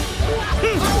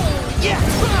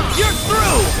 You're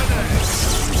through!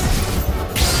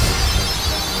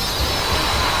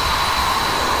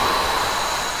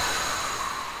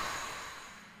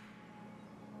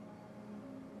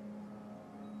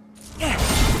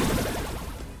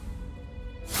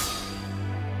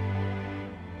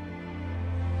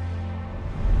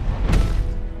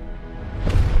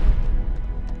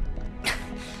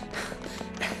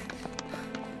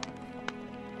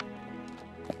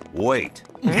 Wait.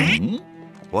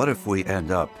 What if we end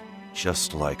up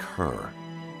just like her?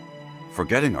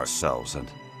 Forgetting ourselves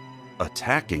and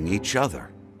attacking each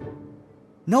other.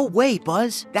 No way,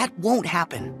 Buzz. That won't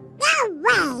happen. No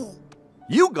way!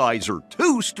 You guys are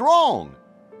too strong.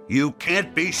 You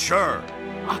can't be sure.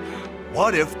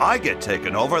 What if I get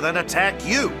taken over, then attack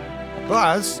you?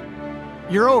 Buzz,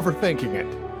 you're overthinking it.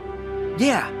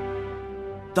 Yeah.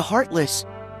 The Heartless,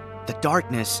 the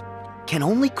darkness, can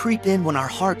only creep in when our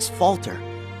hearts falter.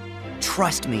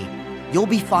 Trust me, you'll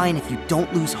be fine if you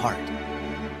don't lose heart.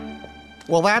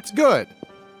 Well, that's good.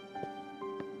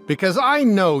 Because I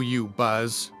know you,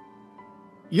 Buzz.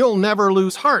 You'll never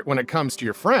lose heart when it comes to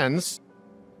your friends.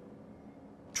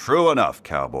 True enough,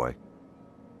 cowboy.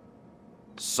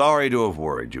 Sorry to have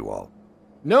worried you all.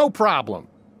 No problem.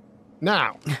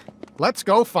 Now, let's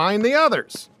go find the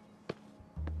others.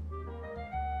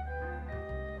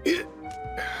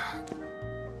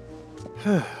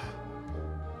 Huh?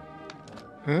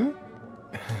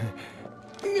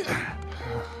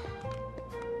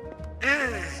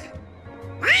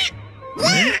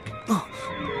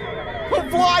 A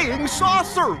flying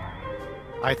saucer!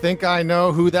 I think I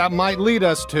know who that might lead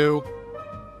us to.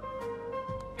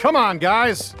 Come on,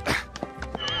 guys.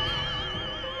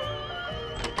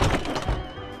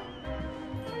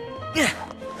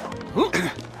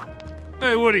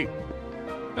 Hey, Woody.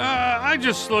 I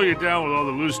just slow you down with all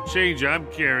the loose change I'm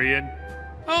carrying.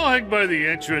 I'll hang by the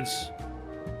entrance.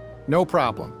 No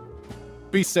problem.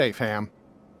 Be safe, Ham.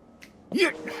 Yeah.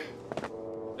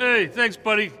 Hey, thanks,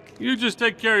 buddy. You just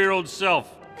take care of your old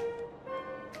self.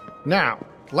 Now,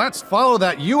 let's follow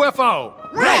that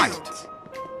UFO. Right!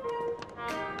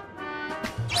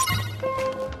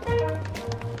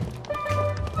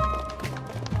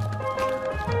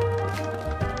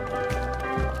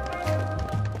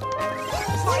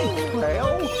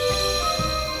 Well,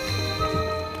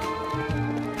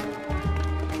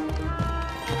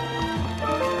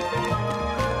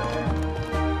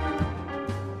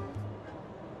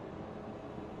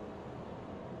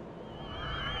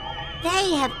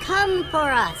 They have come for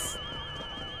us.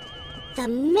 The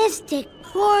mystic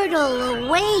portal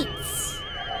awaits.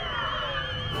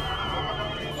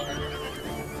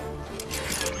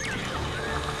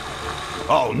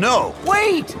 Oh no!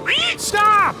 wait!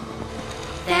 Stop!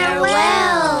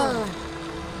 Farewell.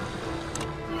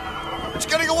 It's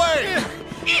getting away!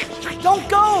 Don't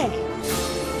go!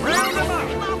 Round them up!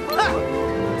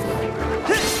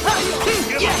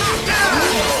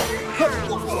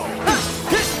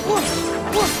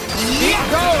 Keep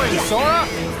going, Sora!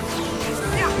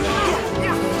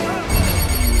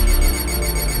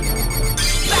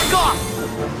 Back off!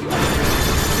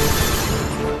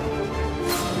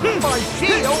 My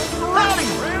shield's ready!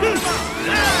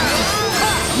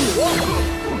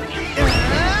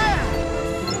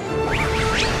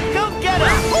 Come get him!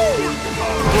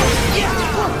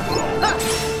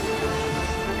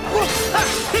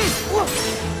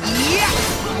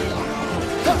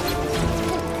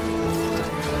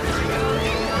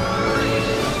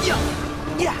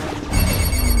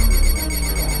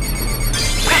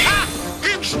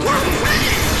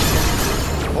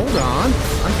 Hold on.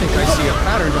 I think I see a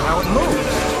pattern to how it moves.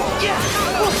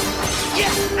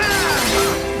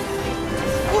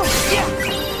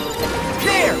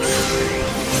 There!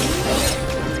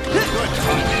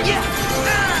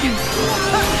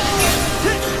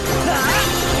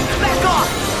 Back off!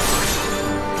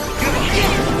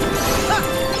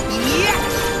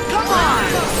 Come on!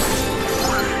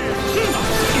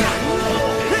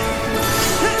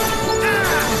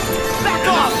 Back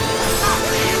off!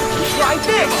 Try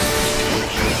this!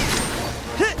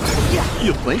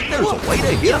 You think there's a way to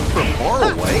hit him from far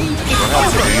away?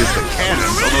 Perhaps if you use the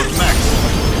cannons on those mechs.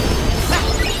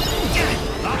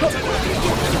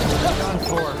 Done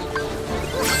for.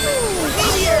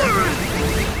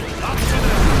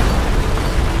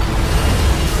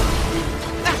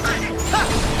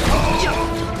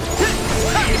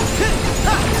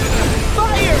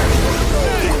 Fire!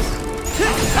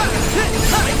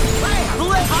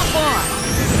 Let's hop on!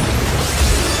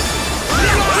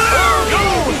 Go,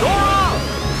 Zora!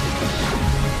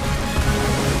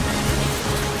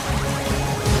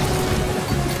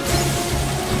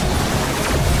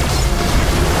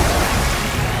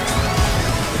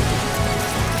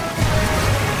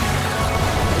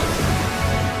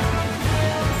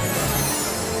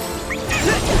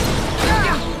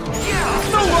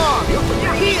 So long!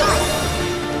 Heal!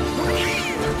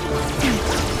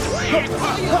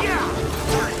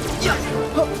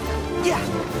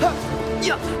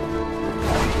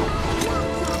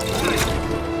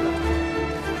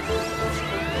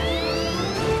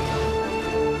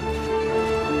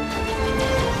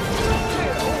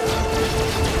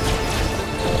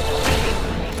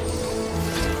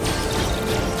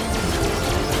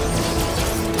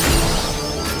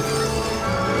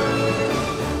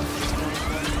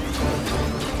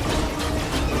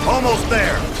 Almost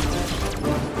there!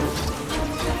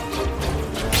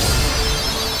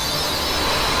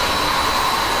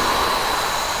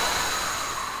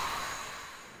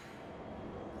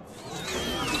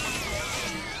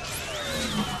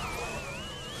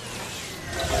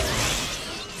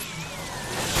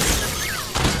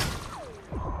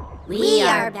 We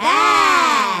are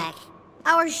back.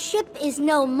 Our ship is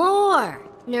no more.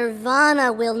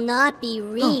 Nirvana will not be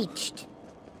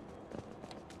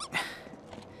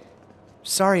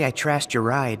Sorry I trashed your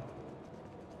ride.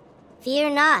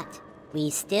 Fear not, we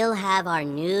still have our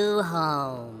new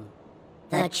home.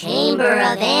 The Chamber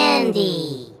of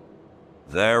Andy.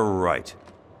 They're right.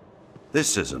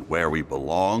 This isn't where we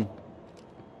belong.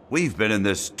 We've been in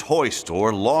this toy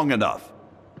store long enough.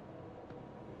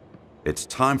 It's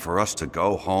time for us to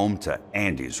go home to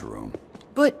Andy's room.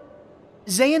 But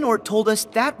Xehanort told us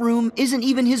that room isn't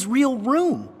even his real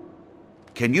room.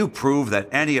 Can you prove that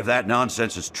any of that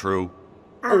nonsense is true?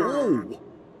 Oh.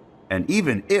 And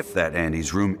even if that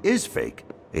Andy's room is fake,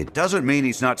 it doesn't mean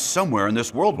he's not somewhere in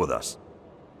this world with us.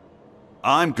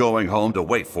 I'm going home to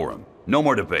wait for him. No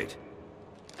more debate.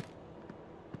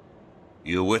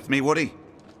 You with me, Woody?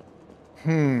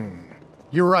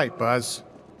 You're right, Buzz.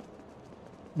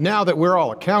 Now that we're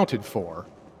all accounted for,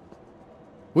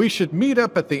 we should meet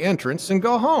up at the entrance and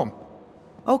go home.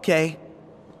 Okay.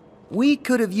 We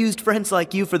could have used friends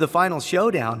like you for the final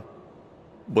showdown.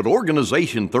 But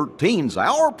Organization 13's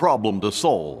our problem to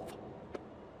solve.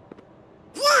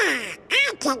 Yeah, I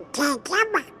can take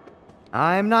him.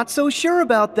 I'm not so sure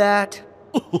about that.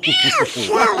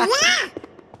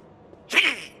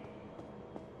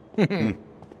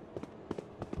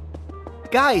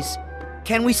 Guys,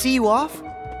 can we see you off?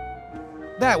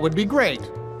 That would be great.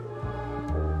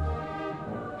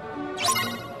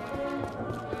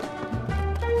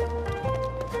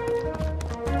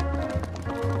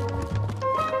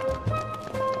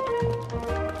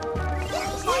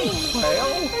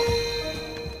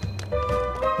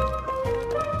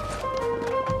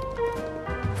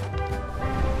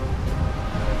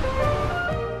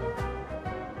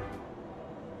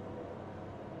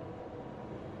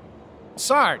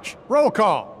 Sarge, roll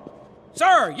call.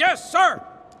 Sir, yes, sir.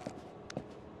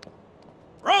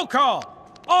 Roll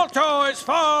call. Alto is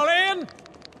fall in.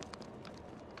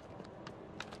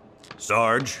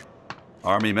 Sarge,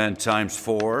 Army men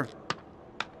 ×4.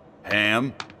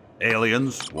 Ham,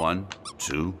 aliens, 1,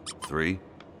 2, 3.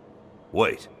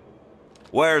 Wait,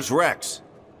 where's Rex?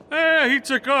 He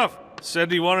took off.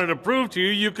 Said he wanted to prove to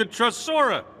you you could trust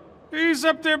Sora. He's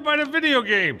up there by the video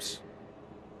games.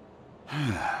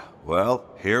 Well,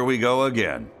 here we go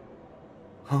again.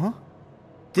 Huh?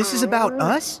 This is about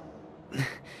us?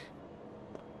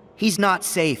 He's not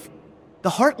safe. The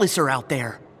Heartless are out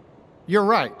there. You're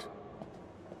right.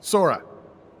 Sora,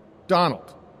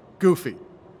 Donald, Goofy.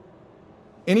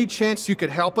 Any chance you could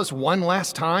help us one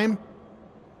last time?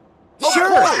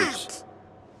 Sure!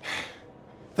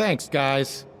 Thanks,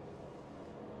 guys.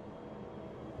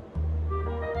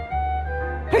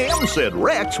 Ham said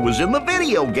Rex was in the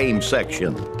video game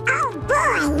section. Oh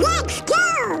boy, let's go!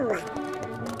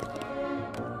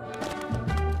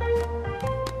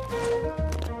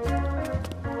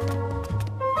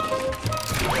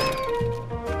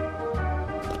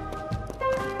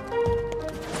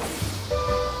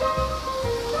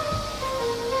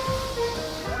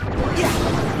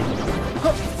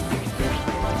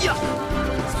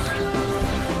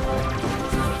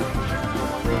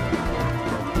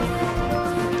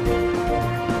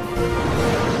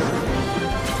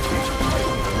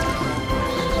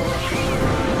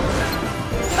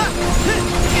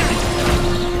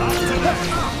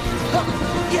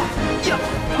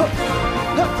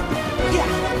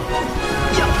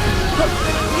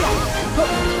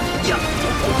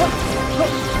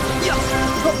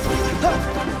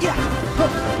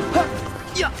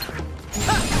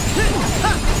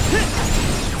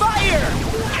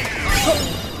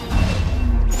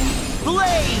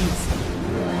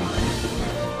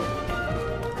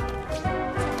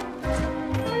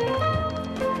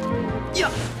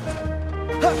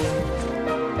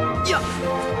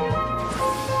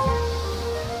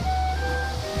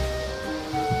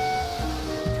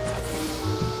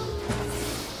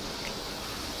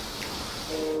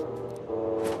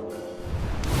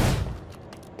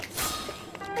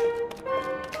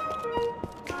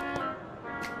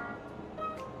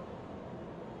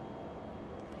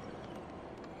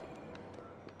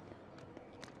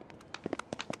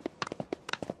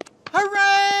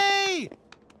 Hooray!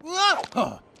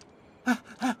 Whoa!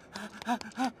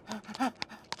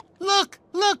 Look!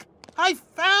 Look! I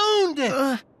found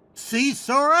it! See,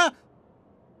 Sora?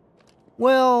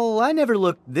 Well, I never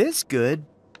looked this good.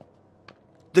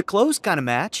 The clothes kind of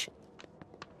match.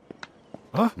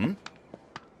 Huh?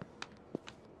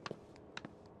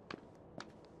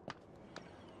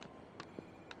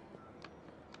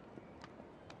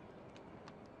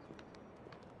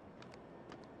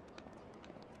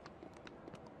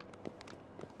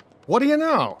 What do you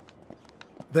know?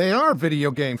 They are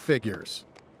video game figures.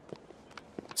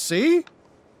 See?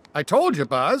 I told you,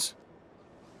 Buzz.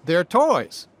 They're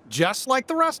toys, just like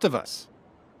the rest of us.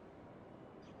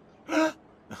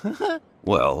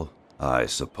 Well, I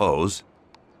suppose.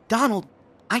 Donald,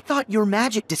 I thought your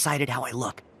magic decided how I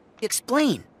look.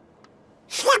 Explain.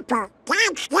 Simple,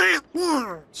 that's not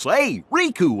you. Say,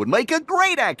 Riku would make a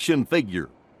great action figure.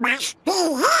 Must be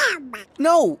him.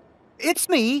 No, it's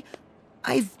me.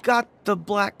 I've got the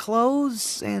black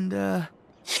clothes and,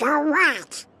 So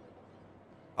what?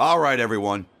 All right,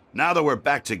 everyone. Now that we're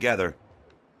back together,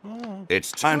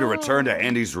 it's time to return to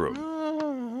Andy's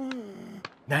room.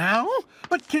 Now?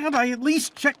 But can't I at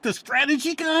least check the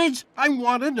strategy guides? I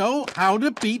want to know how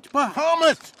to beat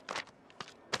Bahamut.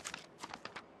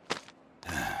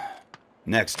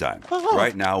 Next time.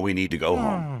 Right now, we need to go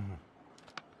home.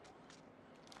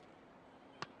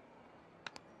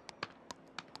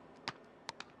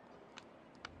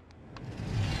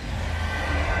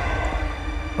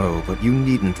 Oh, but you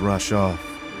needn't rush off.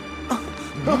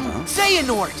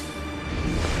 Xehanort!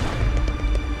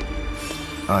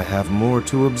 I have more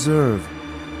to observe.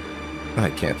 I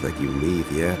can't let you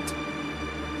leave yet.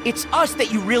 It's us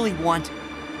that you really want.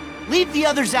 Leave the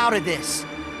others out of this.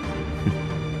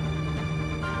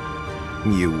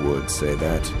 You would say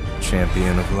that,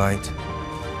 champion of light.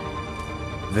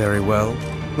 Very well,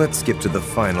 let's skip to the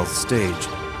final stage.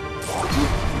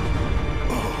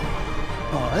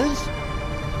 Buzz?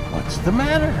 What's the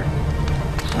matter?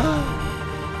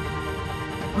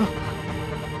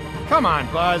 Come on,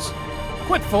 Buzz.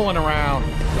 Quit fooling around.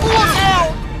 Look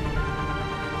out!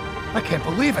 I can't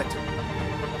believe it.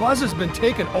 Buzz has been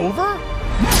taken over?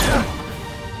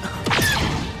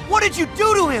 What did you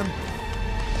do to him?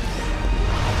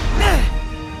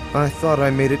 I thought I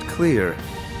made it clear.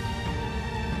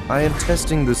 I am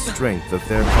testing the strength of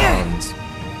their bonds.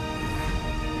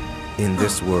 In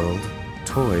this world,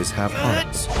 toys have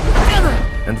hearts.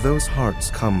 And those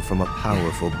hearts come from a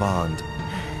powerful bond.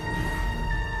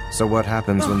 So what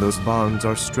happens when those bonds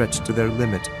are stretched to their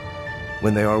limit?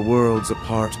 When they are worlds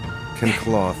apart, can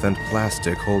cloth and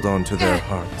plastic hold on to their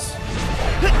hearts?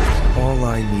 All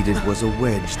I needed was a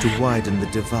wedge to widen the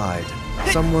divide.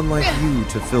 Someone like you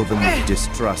to fill them with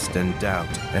distrust and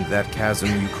doubt. And that chasm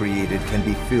you created can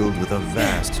be filled with a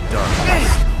vast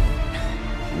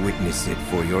darkness. Witness it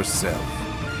for yourself.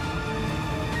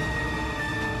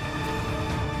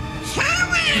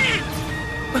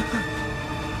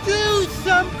 Do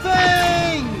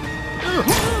something!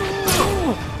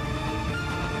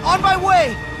 On my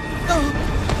way!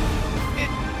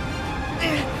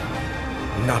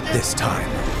 Not this time.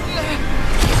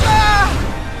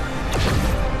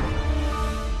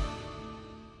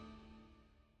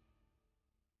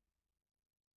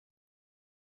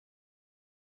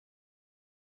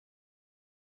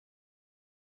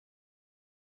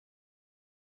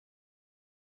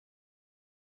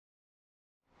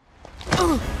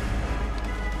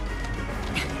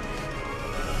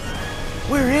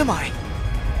 Where am I?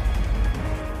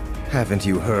 Haven't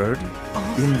you heard?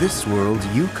 In this world,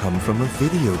 you come from a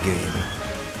video game.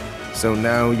 So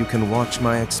now you can watch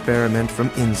my experiment from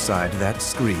inside that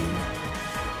screen.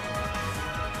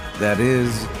 That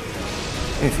is,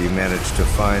 if you manage to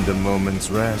find a moment's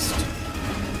rest.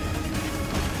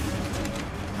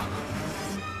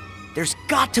 There's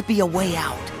got to be a way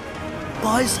out.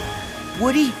 Buzz,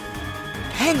 Woody,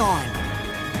 hang on.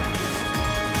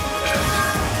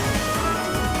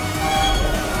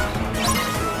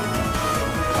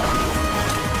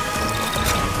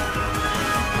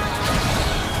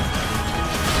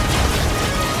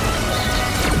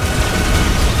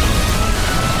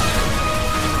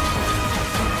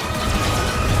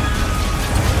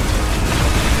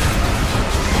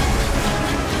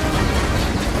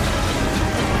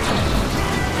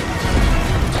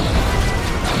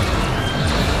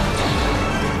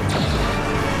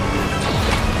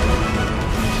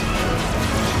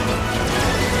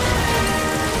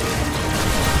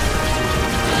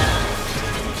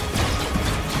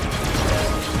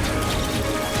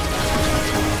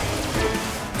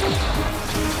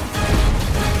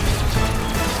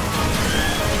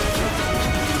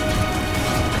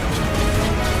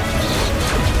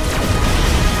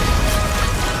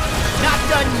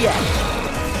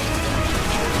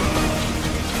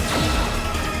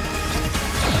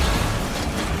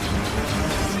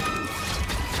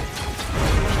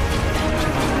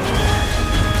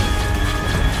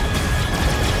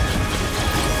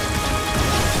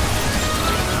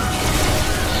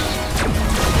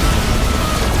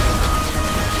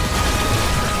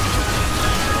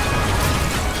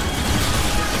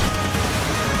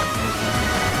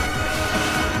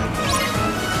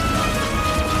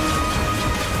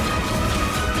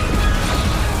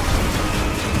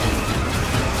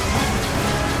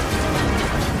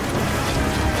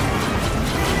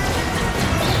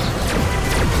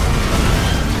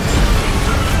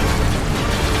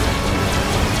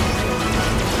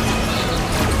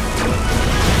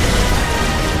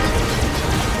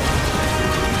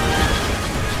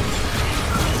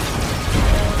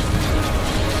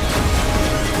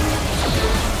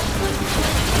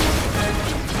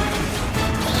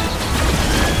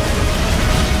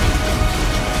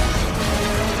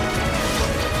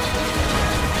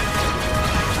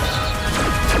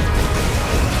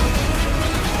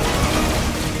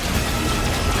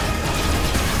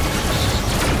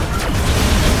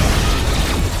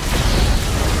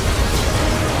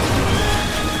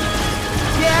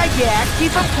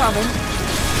 Keep them coming.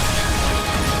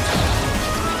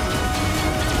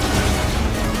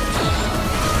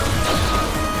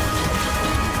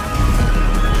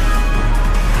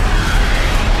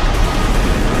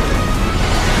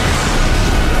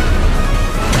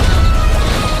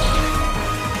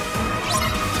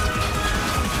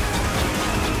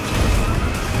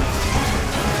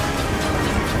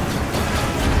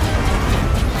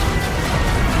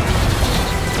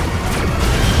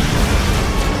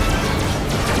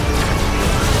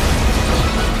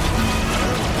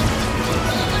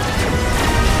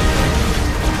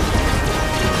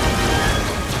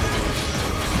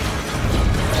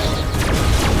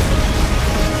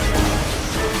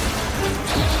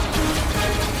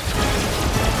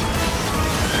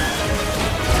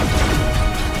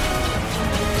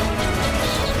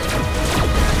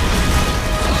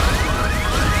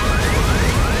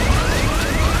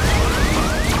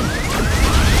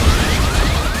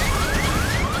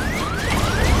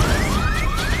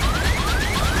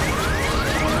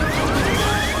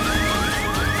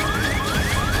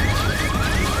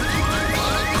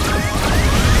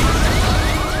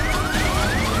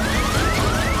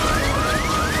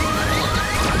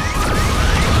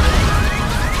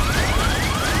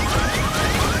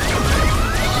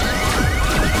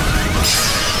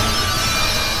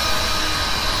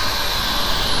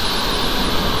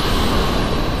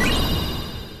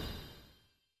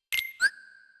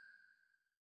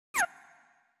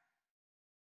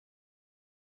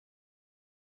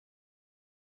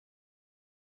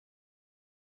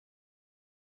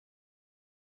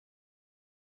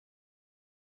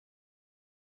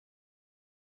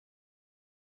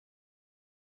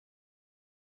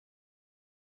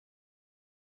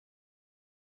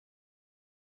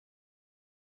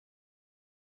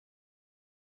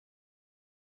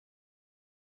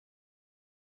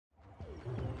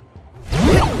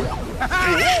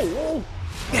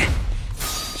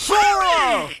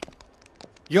 Sora!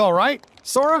 You all right,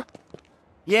 Sora?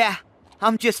 Yeah,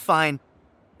 I'm just fine.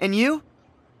 And you?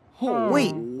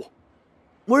 Wait,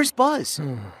 where's Buzz?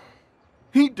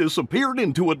 He disappeared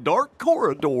into a dark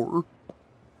corridor.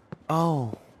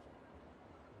 Oh.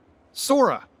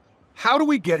 Sora, how do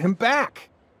we get him back?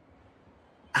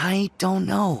 I don't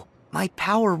know. My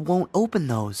power won't open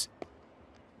those.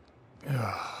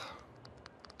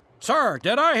 Sir,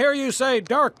 did I hear you say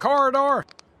dark corridor?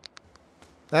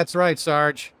 That's right,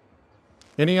 Sarge.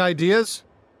 Any ideas?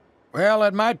 Well,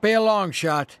 it might be a long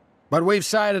shot, but we've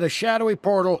sighted a shadowy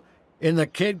portal in the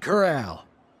Kid Corral.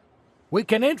 We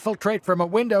can infiltrate from a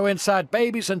window inside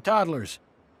babies and toddlers.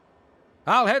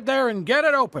 I'll head there and get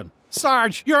it open.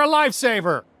 Sarge, you're a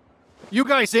lifesaver! You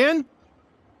guys in?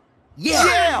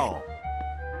 Yeah!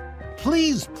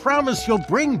 Please promise you'll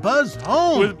bring Buzz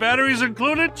home. With batteries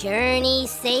included? Journey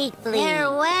safely.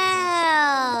 Farewell.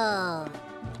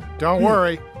 Don't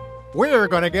worry. We're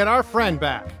gonna get our friend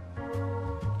back.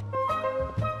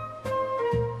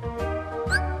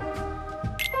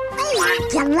 We have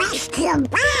to rescue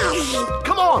Buzz.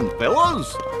 Come on,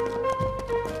 fellas.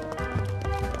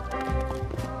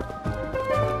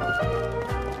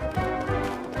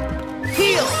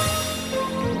 Heal!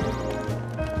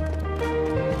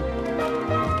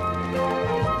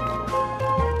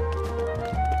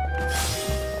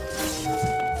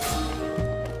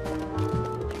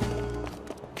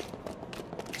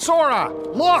 Sora,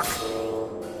 look!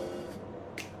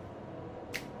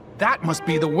 That must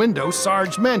be the window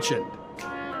Sarge mentioned.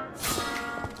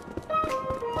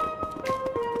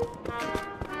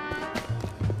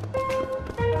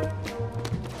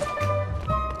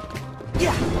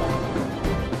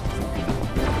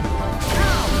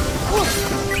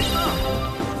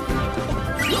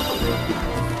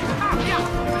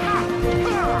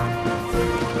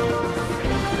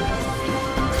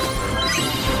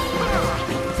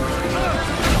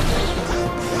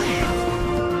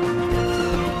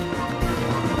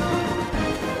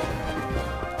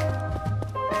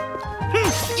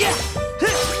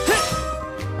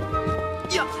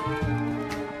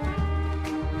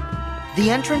 The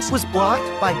entrance was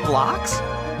blocked by blocks?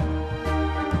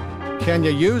 Can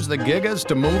you use the Gigas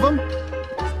to move them?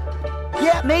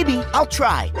 Yeah, maybe. I'll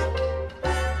try.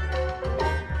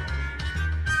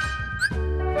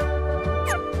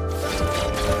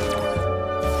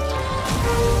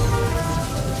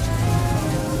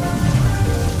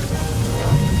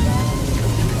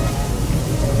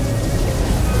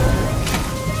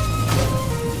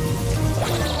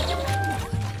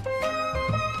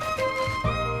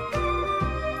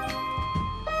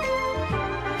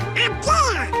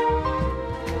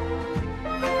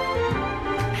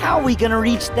 How are we gonna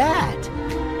reach that?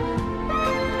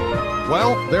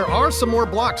 Well, there are some more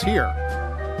blocks here.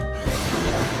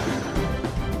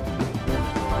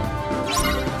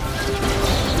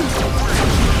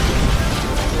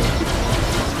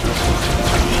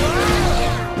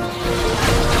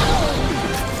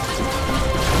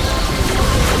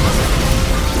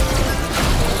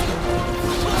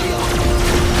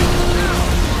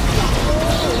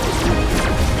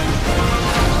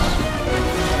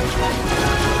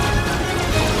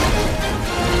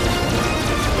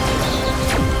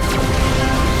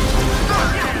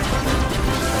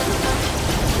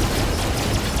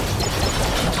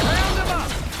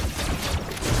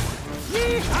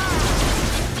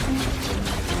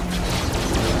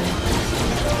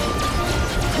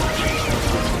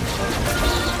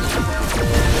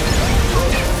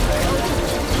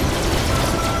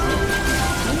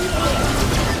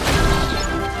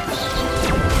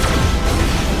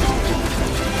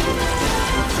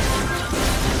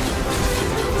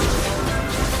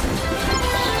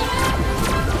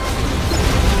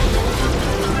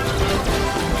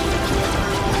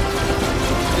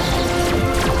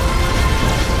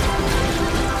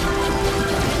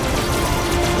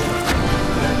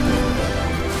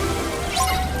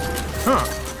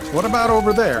 about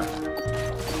over there?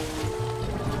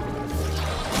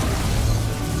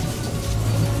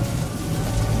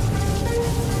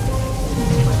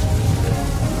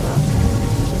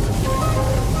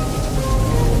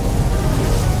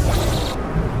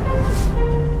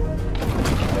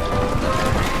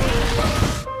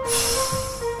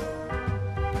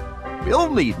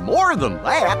 You'll need more than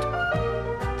that.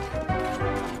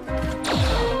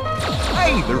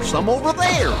 Hey, there's some over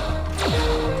there.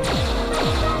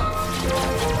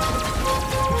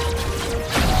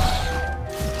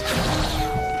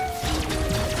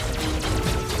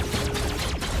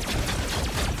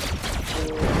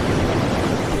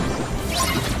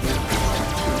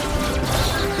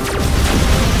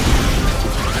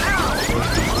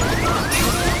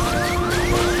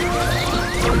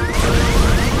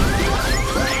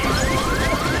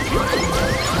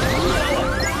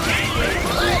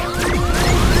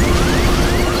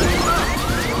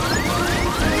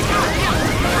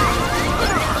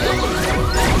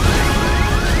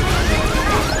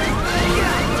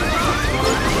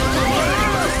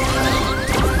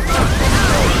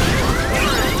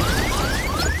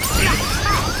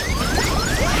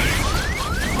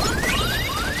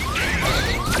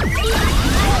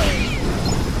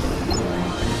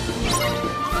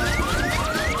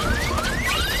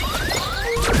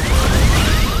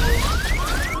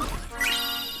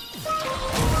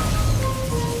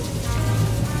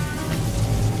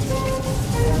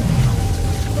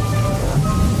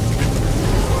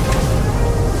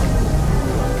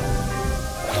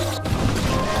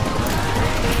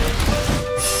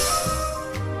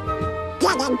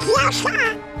 Getting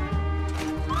closer.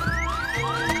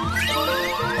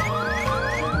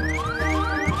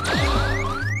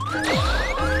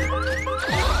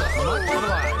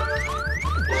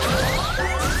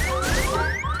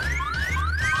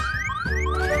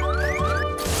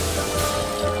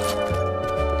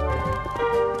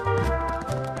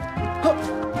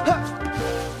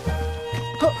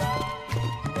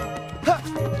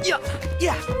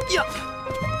 Yeah.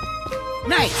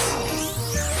 Nice.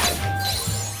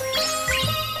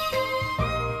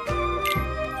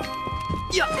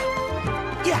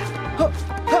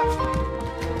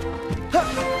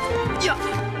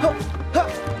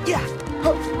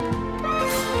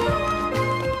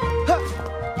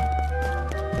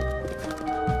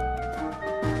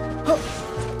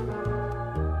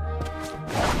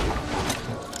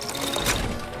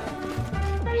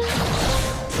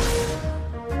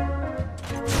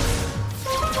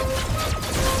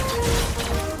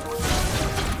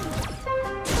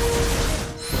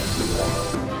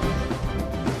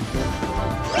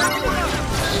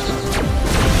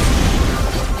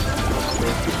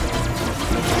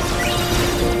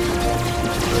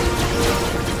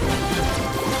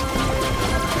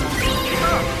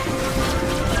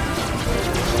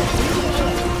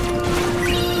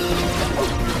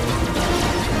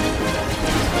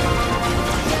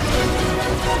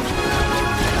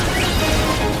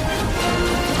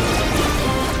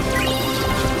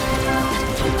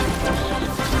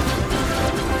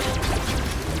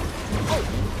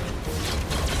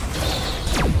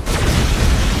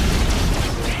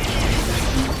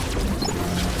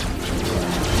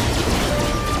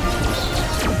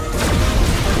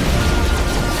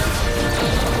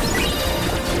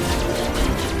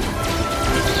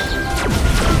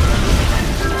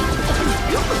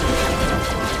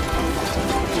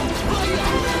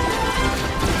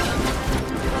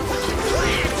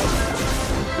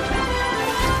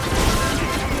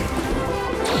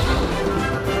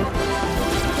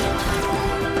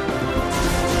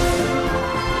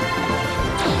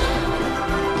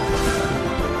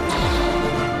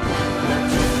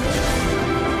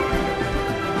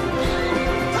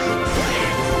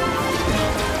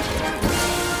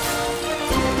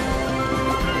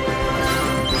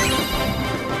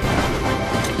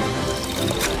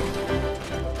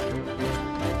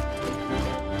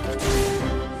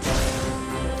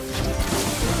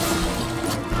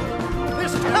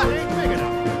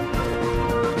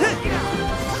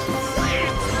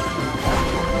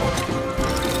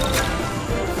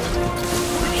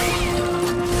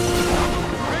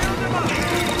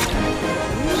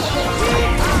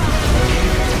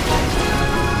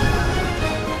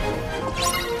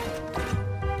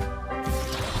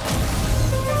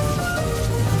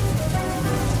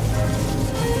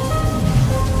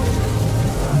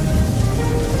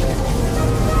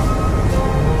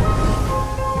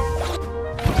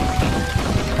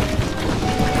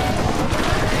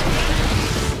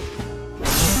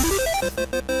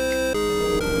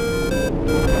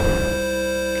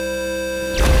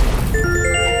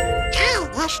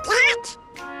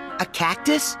 A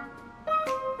cactus?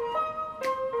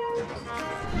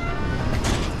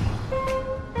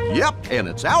 Yep, and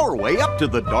it's our way up to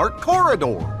the dark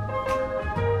corridor.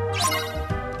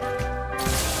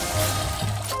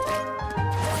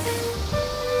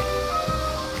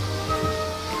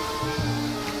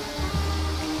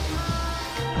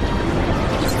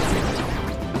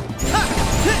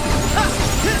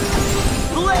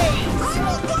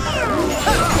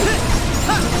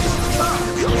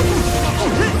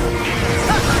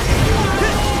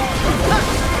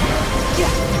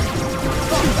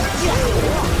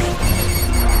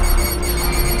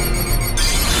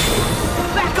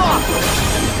 Back off!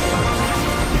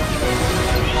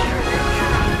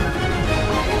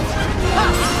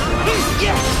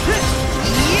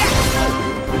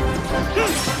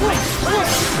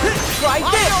 Try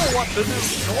this! I know what to do!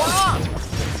 Go on!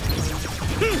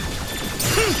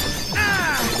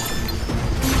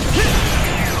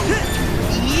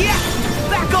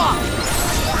 Back off!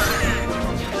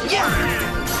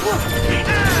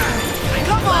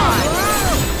 Come on!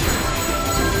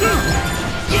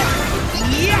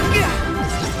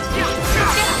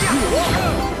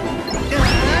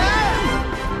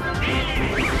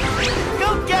 Go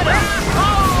get it!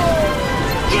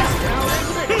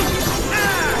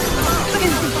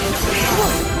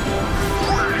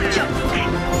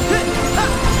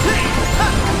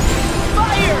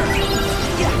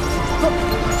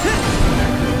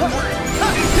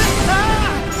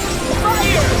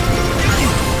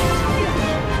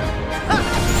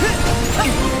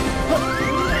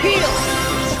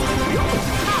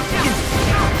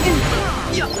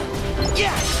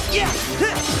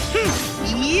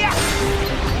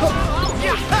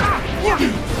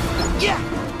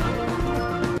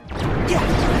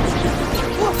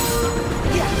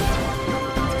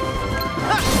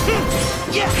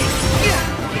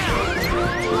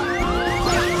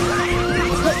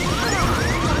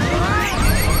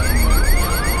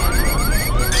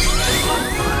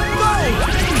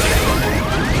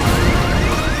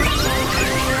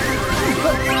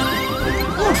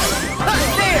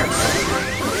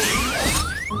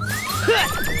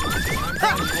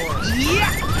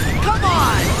 Come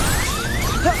on!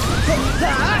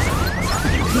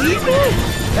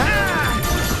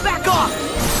 Back off!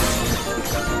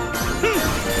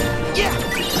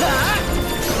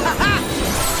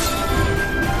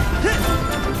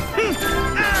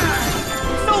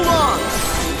 So long!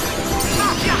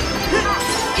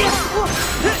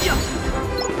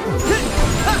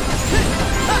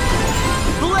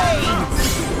 Blades!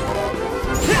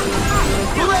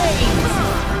 Blades!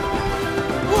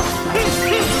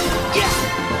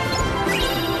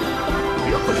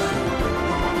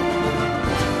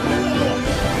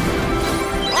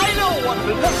 I know what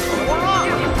to do. We're on.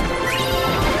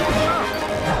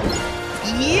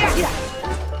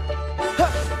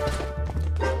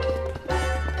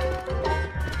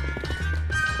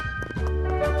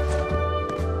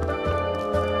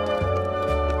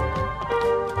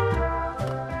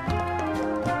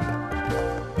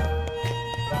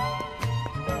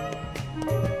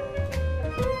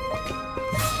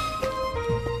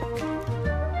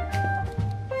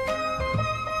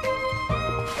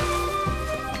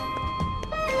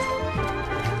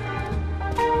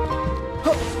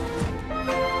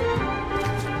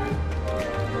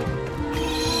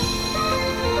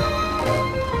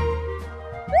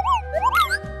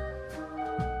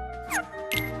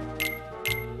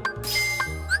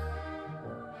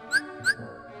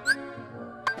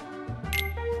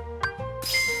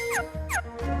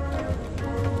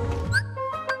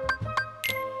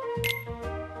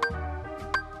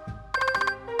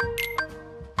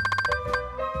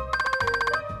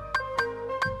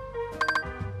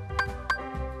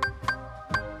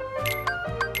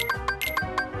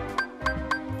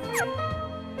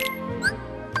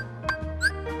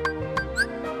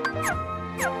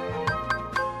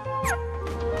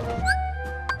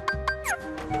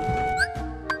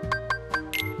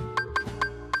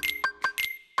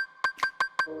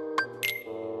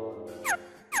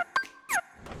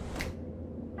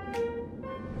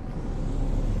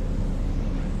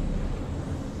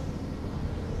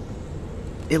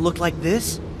 It looked like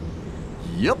this?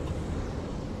 Yep.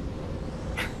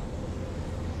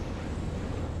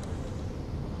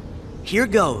 Here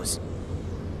goes.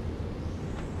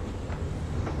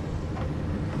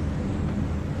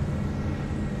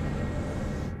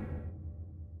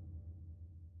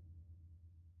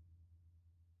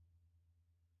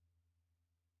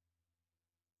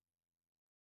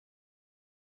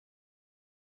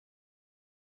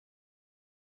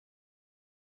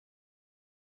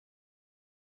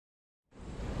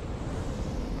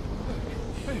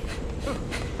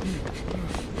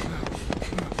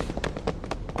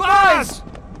 Buzz!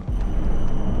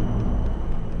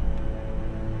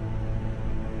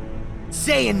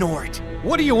 Xehanort!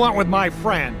 What do you want with my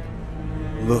friend?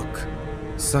 Look,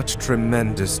 such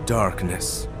tremendous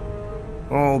darkness.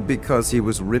 All because he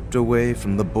was ripped away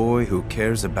from the boy who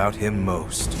cares about him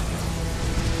most.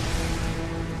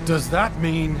 Does that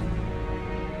mean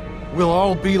we'll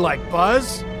all be like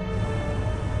Buzz?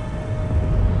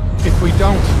 If we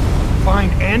don't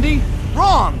find Andy?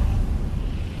 Wrong!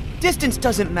 Distance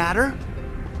doesn't matter.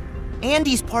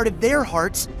 Andy's part of their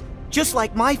hearts, just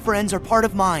like my friends are part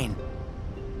of mine.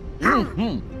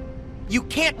 You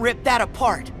can't rip that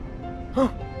apart.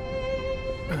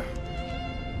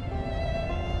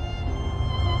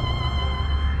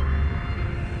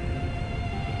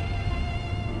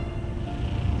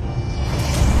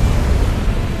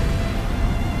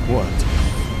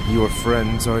 What? Your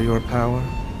friends are your power?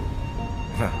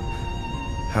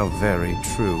 How very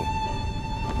true.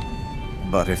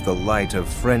 But if the light of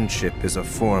friendship is a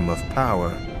form of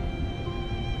power,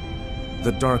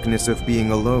 the darkness of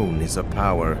being alone is a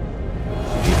power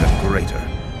even greater.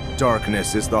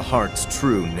 Darkness is the heart's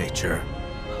true nature.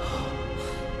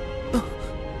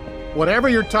 Whatever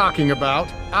you're talking about,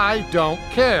 I don't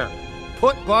care.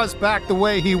 Put Buzz back the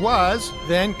way he was,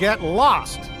 then get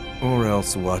lost. Or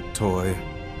else what, Toy?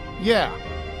 Yeah,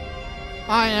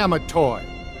 I am a toy.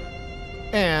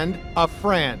 And a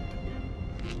friend.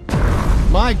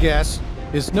 My guess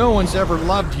is no one's ever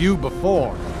loved you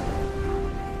before.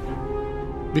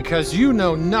 Because you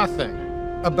know nothing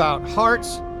about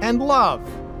hearts and love.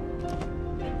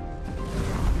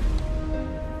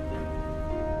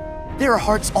 There are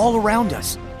hearts all around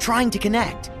us, trying to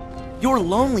connect. Your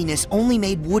loneliness only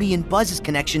made Woody and Buzz's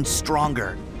connection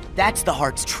stronger. That's the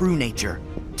heart's true nature,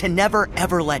 to never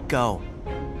ever let go.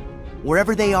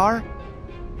 Wherever they are,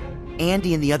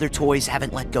 Andy and the other toys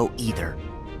haven't let go either.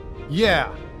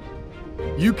 Yeah,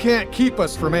 you can't keep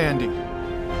us from Andy.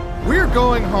 We're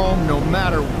going home no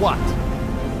matter what.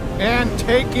 And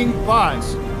taking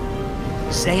Buzz.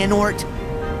 Xehanort,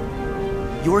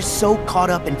 you're so caught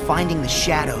up in finding the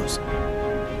shadows,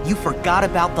 you forgot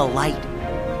about the light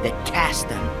that cast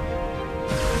them.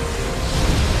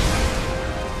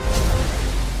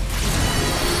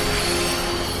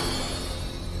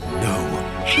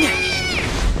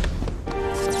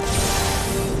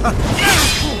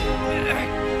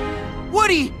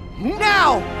 Woody!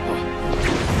 Now!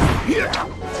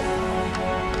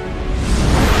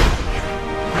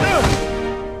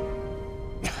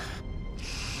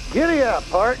 Giddy up,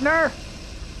 partner.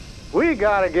 We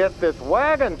gotta get this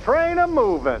wagon train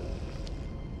a-moving.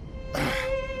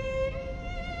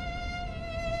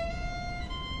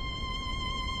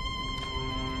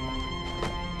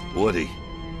 Woody.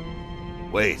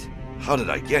 Wait, how did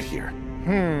I get here?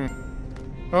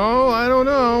 Oh, I don't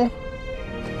know.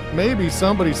 Maybe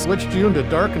somebody switched you into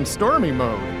dark and stormy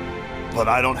mode. But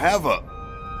I don't have a...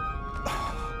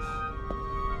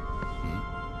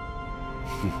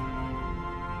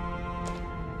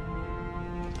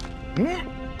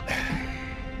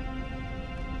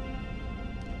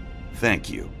 Thank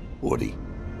you, Woody.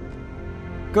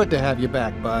 Good to have you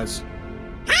back, Buzz.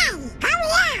 Hey,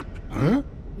 hurry up! Huh?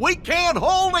 We can't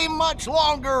hold him much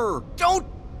longer! Don't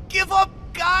give up,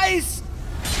 guys!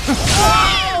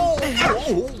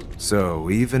 So,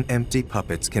 even empty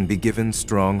puppets can be given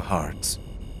strong hearts.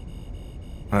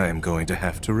 I am going to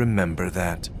have to remember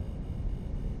that.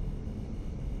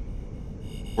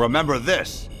 Remember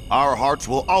this, our hearts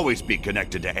will always be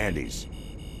connected to Andy's.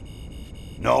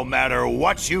 No matter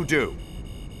what you do.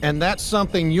 And that's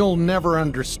something you'll never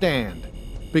understand.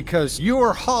 Because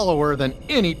you're hollower than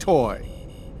any toy.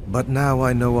 But now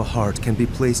I know a heart can be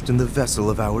placed in the vessel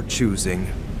of our choosing.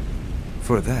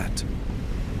 For that,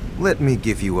 let me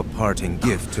give you a parting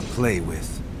gift to play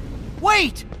with.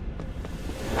 Wait!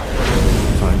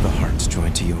 Find the heart's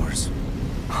joined to yours.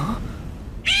 Huh?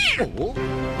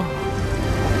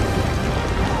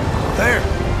 There!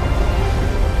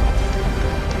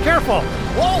 Careful!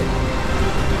 Whoa!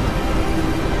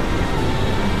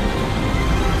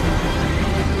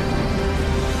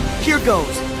 Here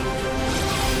goes.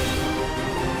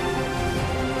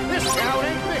 This town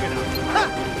ain't big enough. Ha!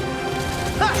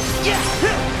 Ha! Yeah!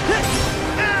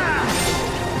 Ah!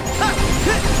 Ha!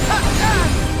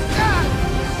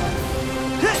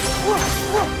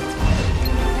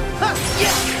 Ha!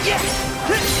 Yeah! Yeah!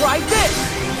 Try this!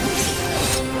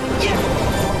 Yeah!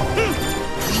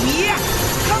 Yeah!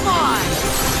 Come on!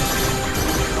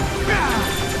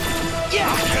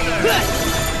 Yeah!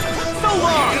 So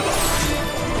long!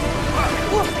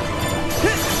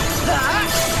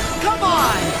 Come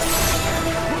on!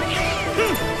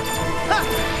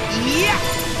 Yeah!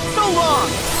 So long!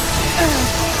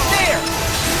 There!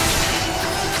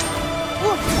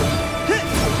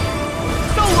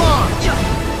 So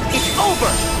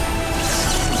over!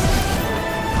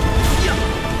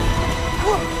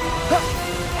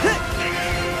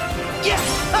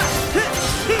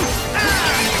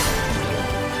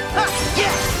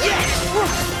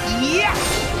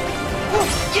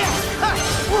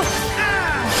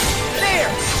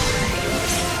 There!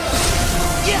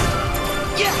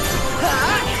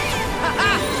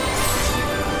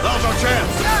 Now's our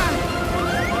chance!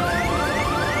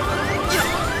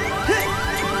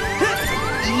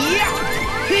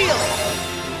 Heal!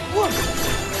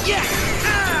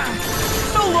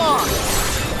 So long!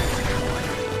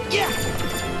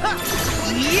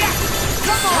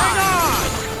 Come on!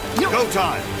 Hang on! Go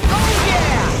time! Oh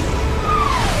yeah!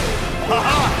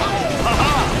 Ha-ha!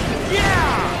 Ha-ha!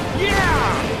 Yeah! Yeah!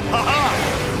 Ha-ha!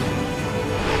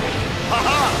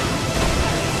 Ha-ha!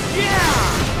 Yeah!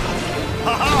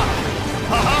 Ha-ha!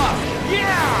 Ha-ha!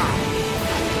 Yeah!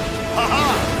 Ha-ha!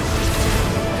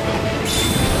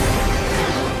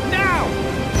 Now!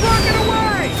 Rock it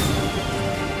away!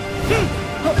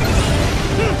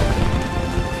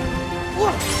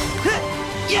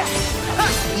 Yeah!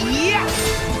 Yeah!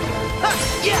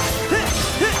 Yeah!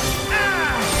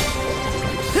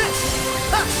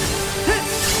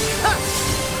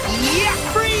 Yeah!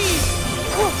 Freeze!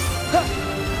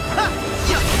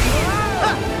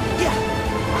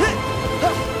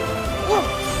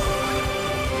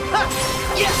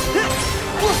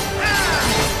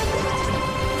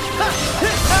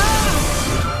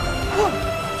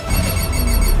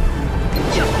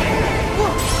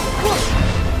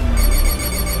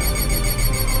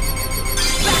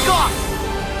 Back off!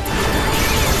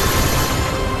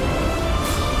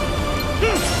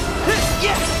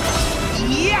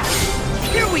 Yeah!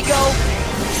 Here we go!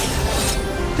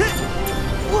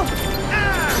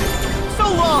 So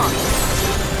long!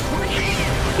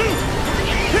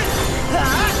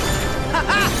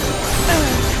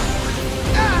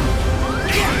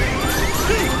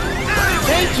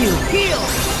 Thank you! Heal!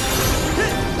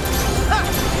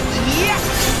 Yeah!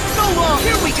 So long!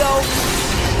 Here we go!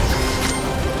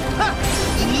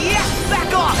 Yeah!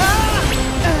 Back off!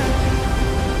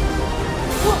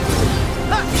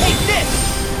 Take this!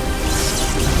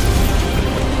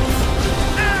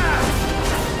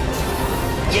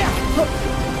 Yeah!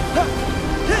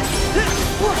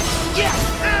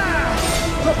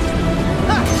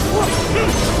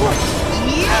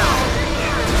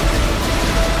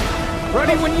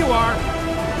 Ready when you are.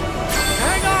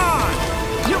 Hang on!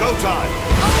 Go time!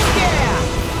 Oh yeah!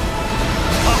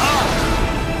 Ha-ha!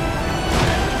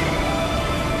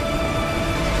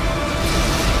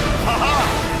 Ha-ha!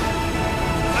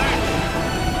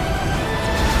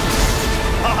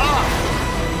 Ha-ha!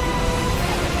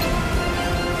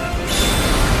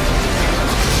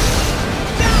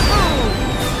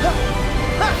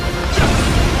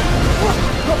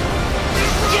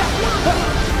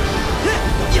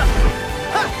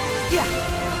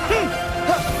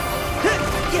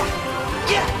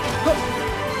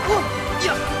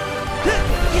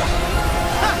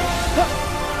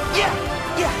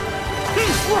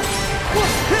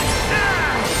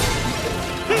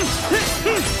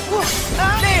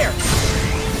 There!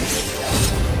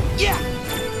 Yeah!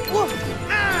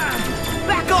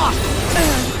 Back off!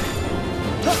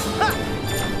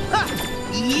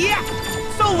 Yeah!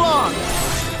 So long!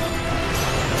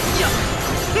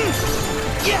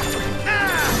 Yeah!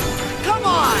 Come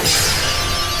on!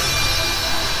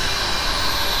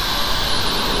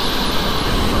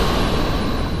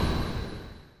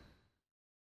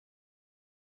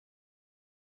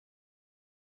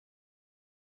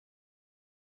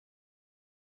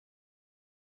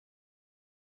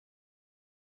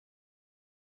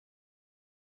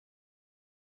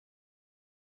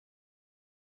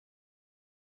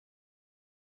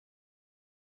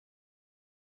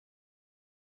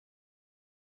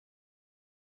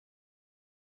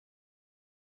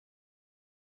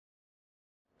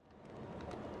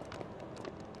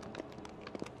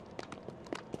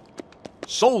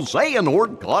 So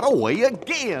Xehanort got away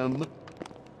again.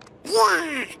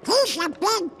 Yeah, he's a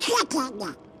big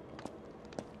chicken.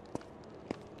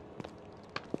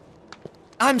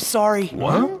 I'm sorry.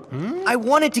 What? I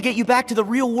wanted to get you back to the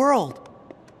real world.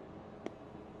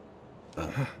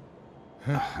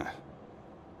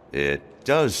 It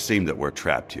does seem that we're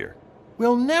trapped here.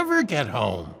 We'll never get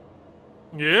home.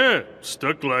 Yeah,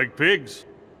 stuck like pigs.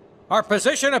 Our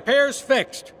position appears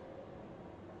fixed.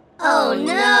 Oh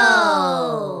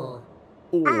no!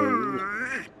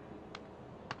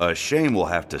 A shame we'll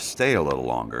have to stay a little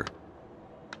longer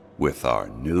with our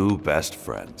new best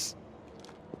friends.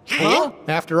 Huh?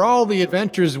 After all the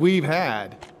adventures we've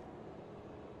had,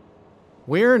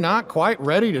 we're not quite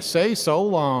ready to say so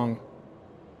long.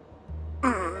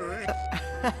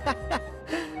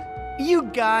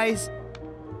 job, guys.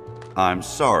 I'm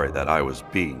sorry that I was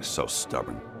being so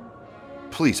stubborn.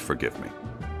 Please forgive me.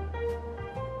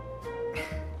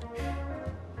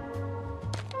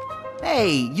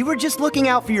 Hey, you were just looking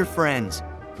out for your friends.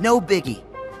 No biggie.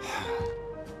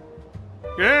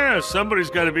 Yeah, somebody's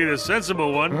got to be the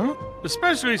sensible one. Huh?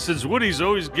 Especially since Woody's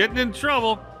always getting in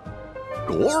trouble.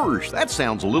 Gosh, that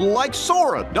sounds a little like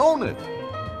Sora, don't it?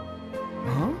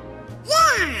 Huh?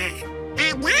 Yeah,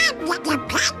 and I'm the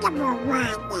dependable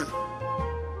one.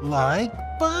 Like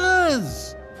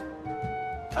Buzz.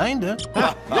 Kinda.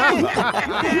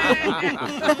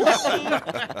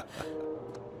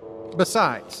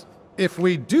 Besides, if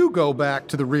we do go back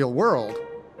to the real world,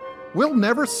 we'll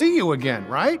never see you again,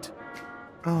 right?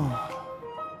 Oh.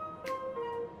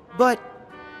 But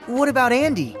what about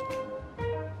Andy?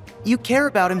 You care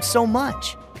about him so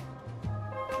much.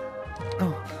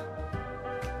 Oh.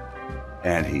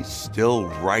 And he's still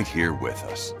right here with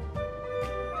us.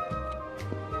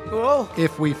 Whoa.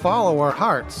 If we follow our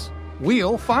hearts,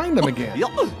 we'll find him again.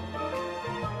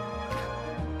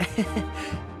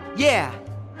 Yeah.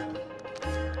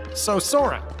 So,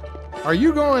 Sora, are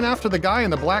you going after the guy in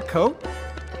the black coat?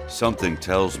 Something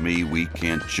tells me we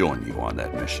can't join you on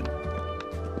that mission.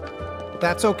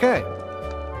 That's okay,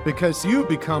 because you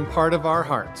become part of our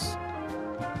hearts.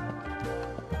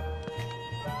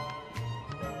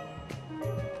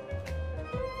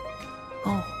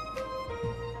 Oh.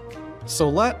 So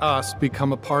let us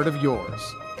become a part of yours.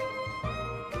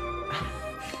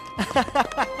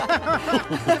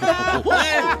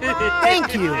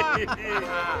 Thank you.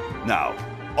 Now,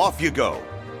 off you go.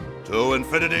 To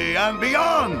infinity and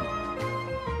beyond!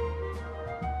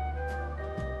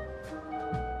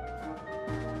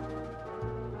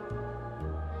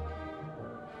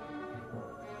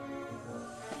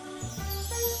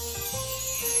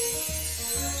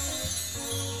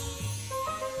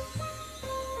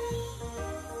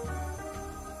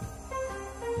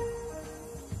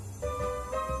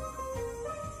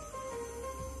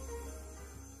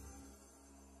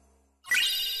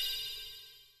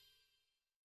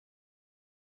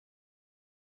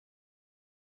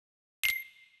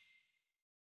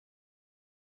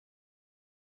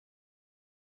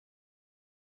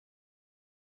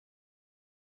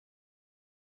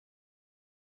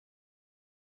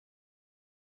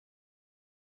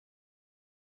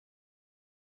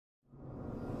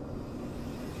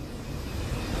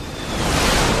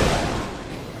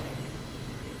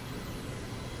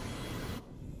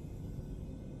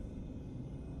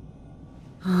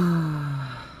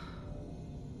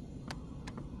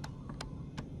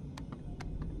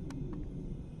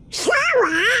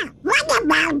 Sora, what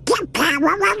about the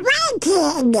power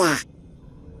awakened?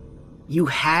 You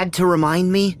had to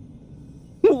remind me?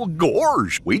 Well,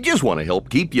 gosh, we just want to help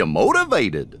keep you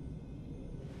motivated.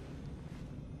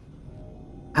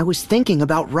 I was thinking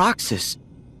about Roxas.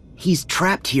 He's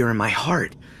trapped here in my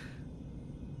heart.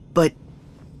 But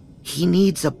he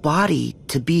needs a body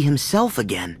to be himself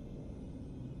again.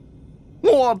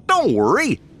 Well, don't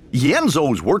worry.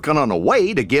 Yenzo's working on a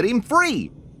way to get him free.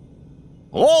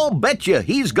 I'll bet you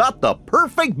he's got the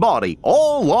perfect body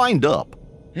all lined up.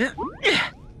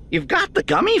 You've got the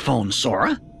gummy phone,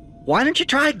 Sora. Why don't you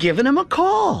try giving him a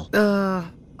call?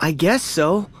 I guess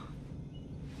so.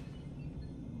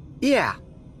 Yeah,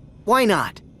 why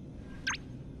not?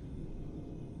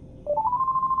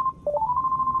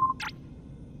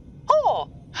 Oh,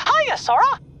 hiya,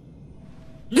 Sora.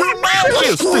 Your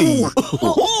Majesty!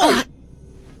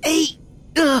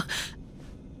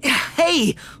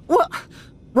 Hey, what?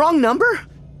 Wrong number?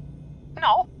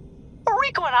 No,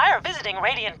 Rico and I are visiting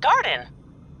Radiant Garden.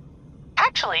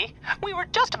 Actually, we were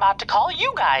just about to call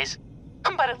you guys,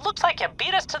 but it looks like you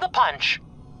beat us to the punch.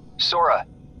 Sora,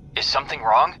 is something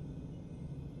wrong?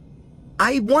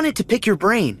 I wanted to pick your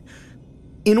brain.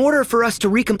 In order for us to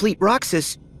recomplete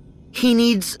Roxas, he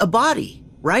needs a body,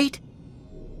 right?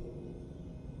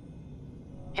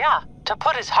 Yeah, to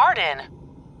put his heart in.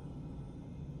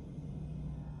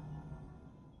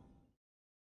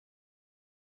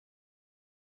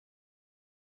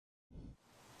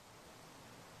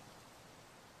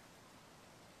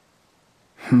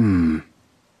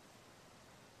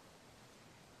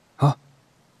 Huh?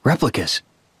 Replicas.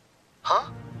 Huh?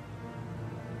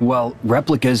 Well,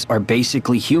 replicas are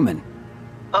basically human.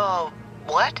 Oh,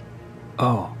 what?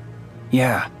 Oh,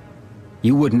 yeah.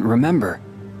 You wouldn't remember.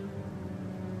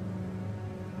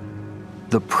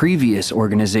 The previous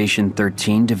Organization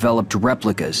 13 developed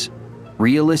replicas,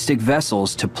 realistic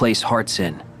vessels to place hearts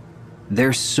in.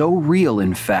 They're so real,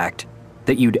 in fact,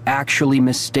 that you'd actually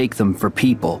mistake them for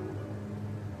people.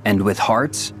 And with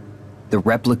hearts, the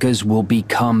replicas will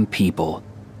become people.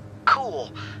 Cool.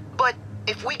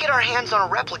 If we get our hands on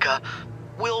a replica,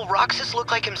 will Roxas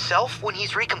look like himself when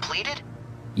he's recompleted?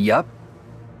 Yup.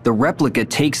 The replica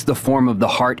takes the form of the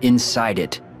heart inside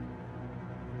it.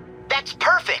 That's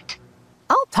perfect!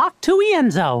 I'll talk to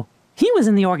Ienzo. He was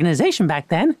in the organization back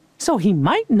then, so he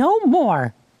might know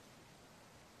more.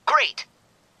 Great.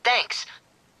 Thanks.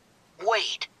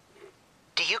 Wait.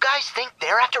 Do you guys think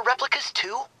they're after replicas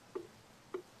too?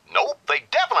 Nope, they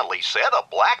definitely said a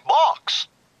black box.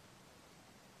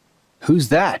 Who's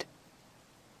that?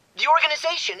 The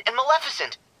organization and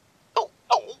Maleficent. Oh.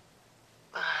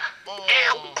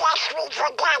 I guess we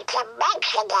forgot to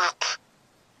mention it.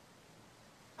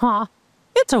 Huh?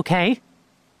 It's okay.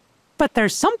 But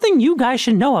there's something you guys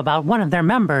should know about one of their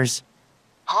members.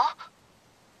 Huh?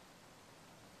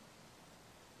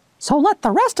 So let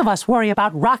the rest of us worry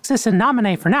about Roxas and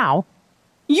Naminé for now.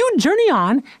 You journey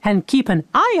on and keep an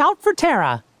eye out for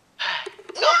Terra.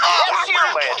 Yes,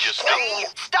 Your Majesty.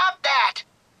 Stop that!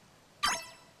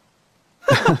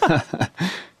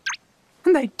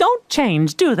 They don't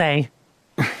change, do they?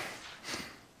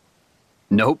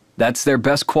 Nope, that's their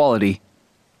best quality.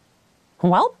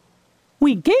 Well,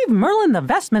 we gave Merlin the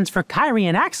vestments for Kyrie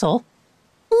and Axel.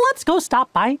 Let's go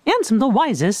stop by Ansem the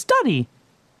Wise's study.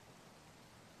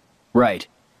 Right.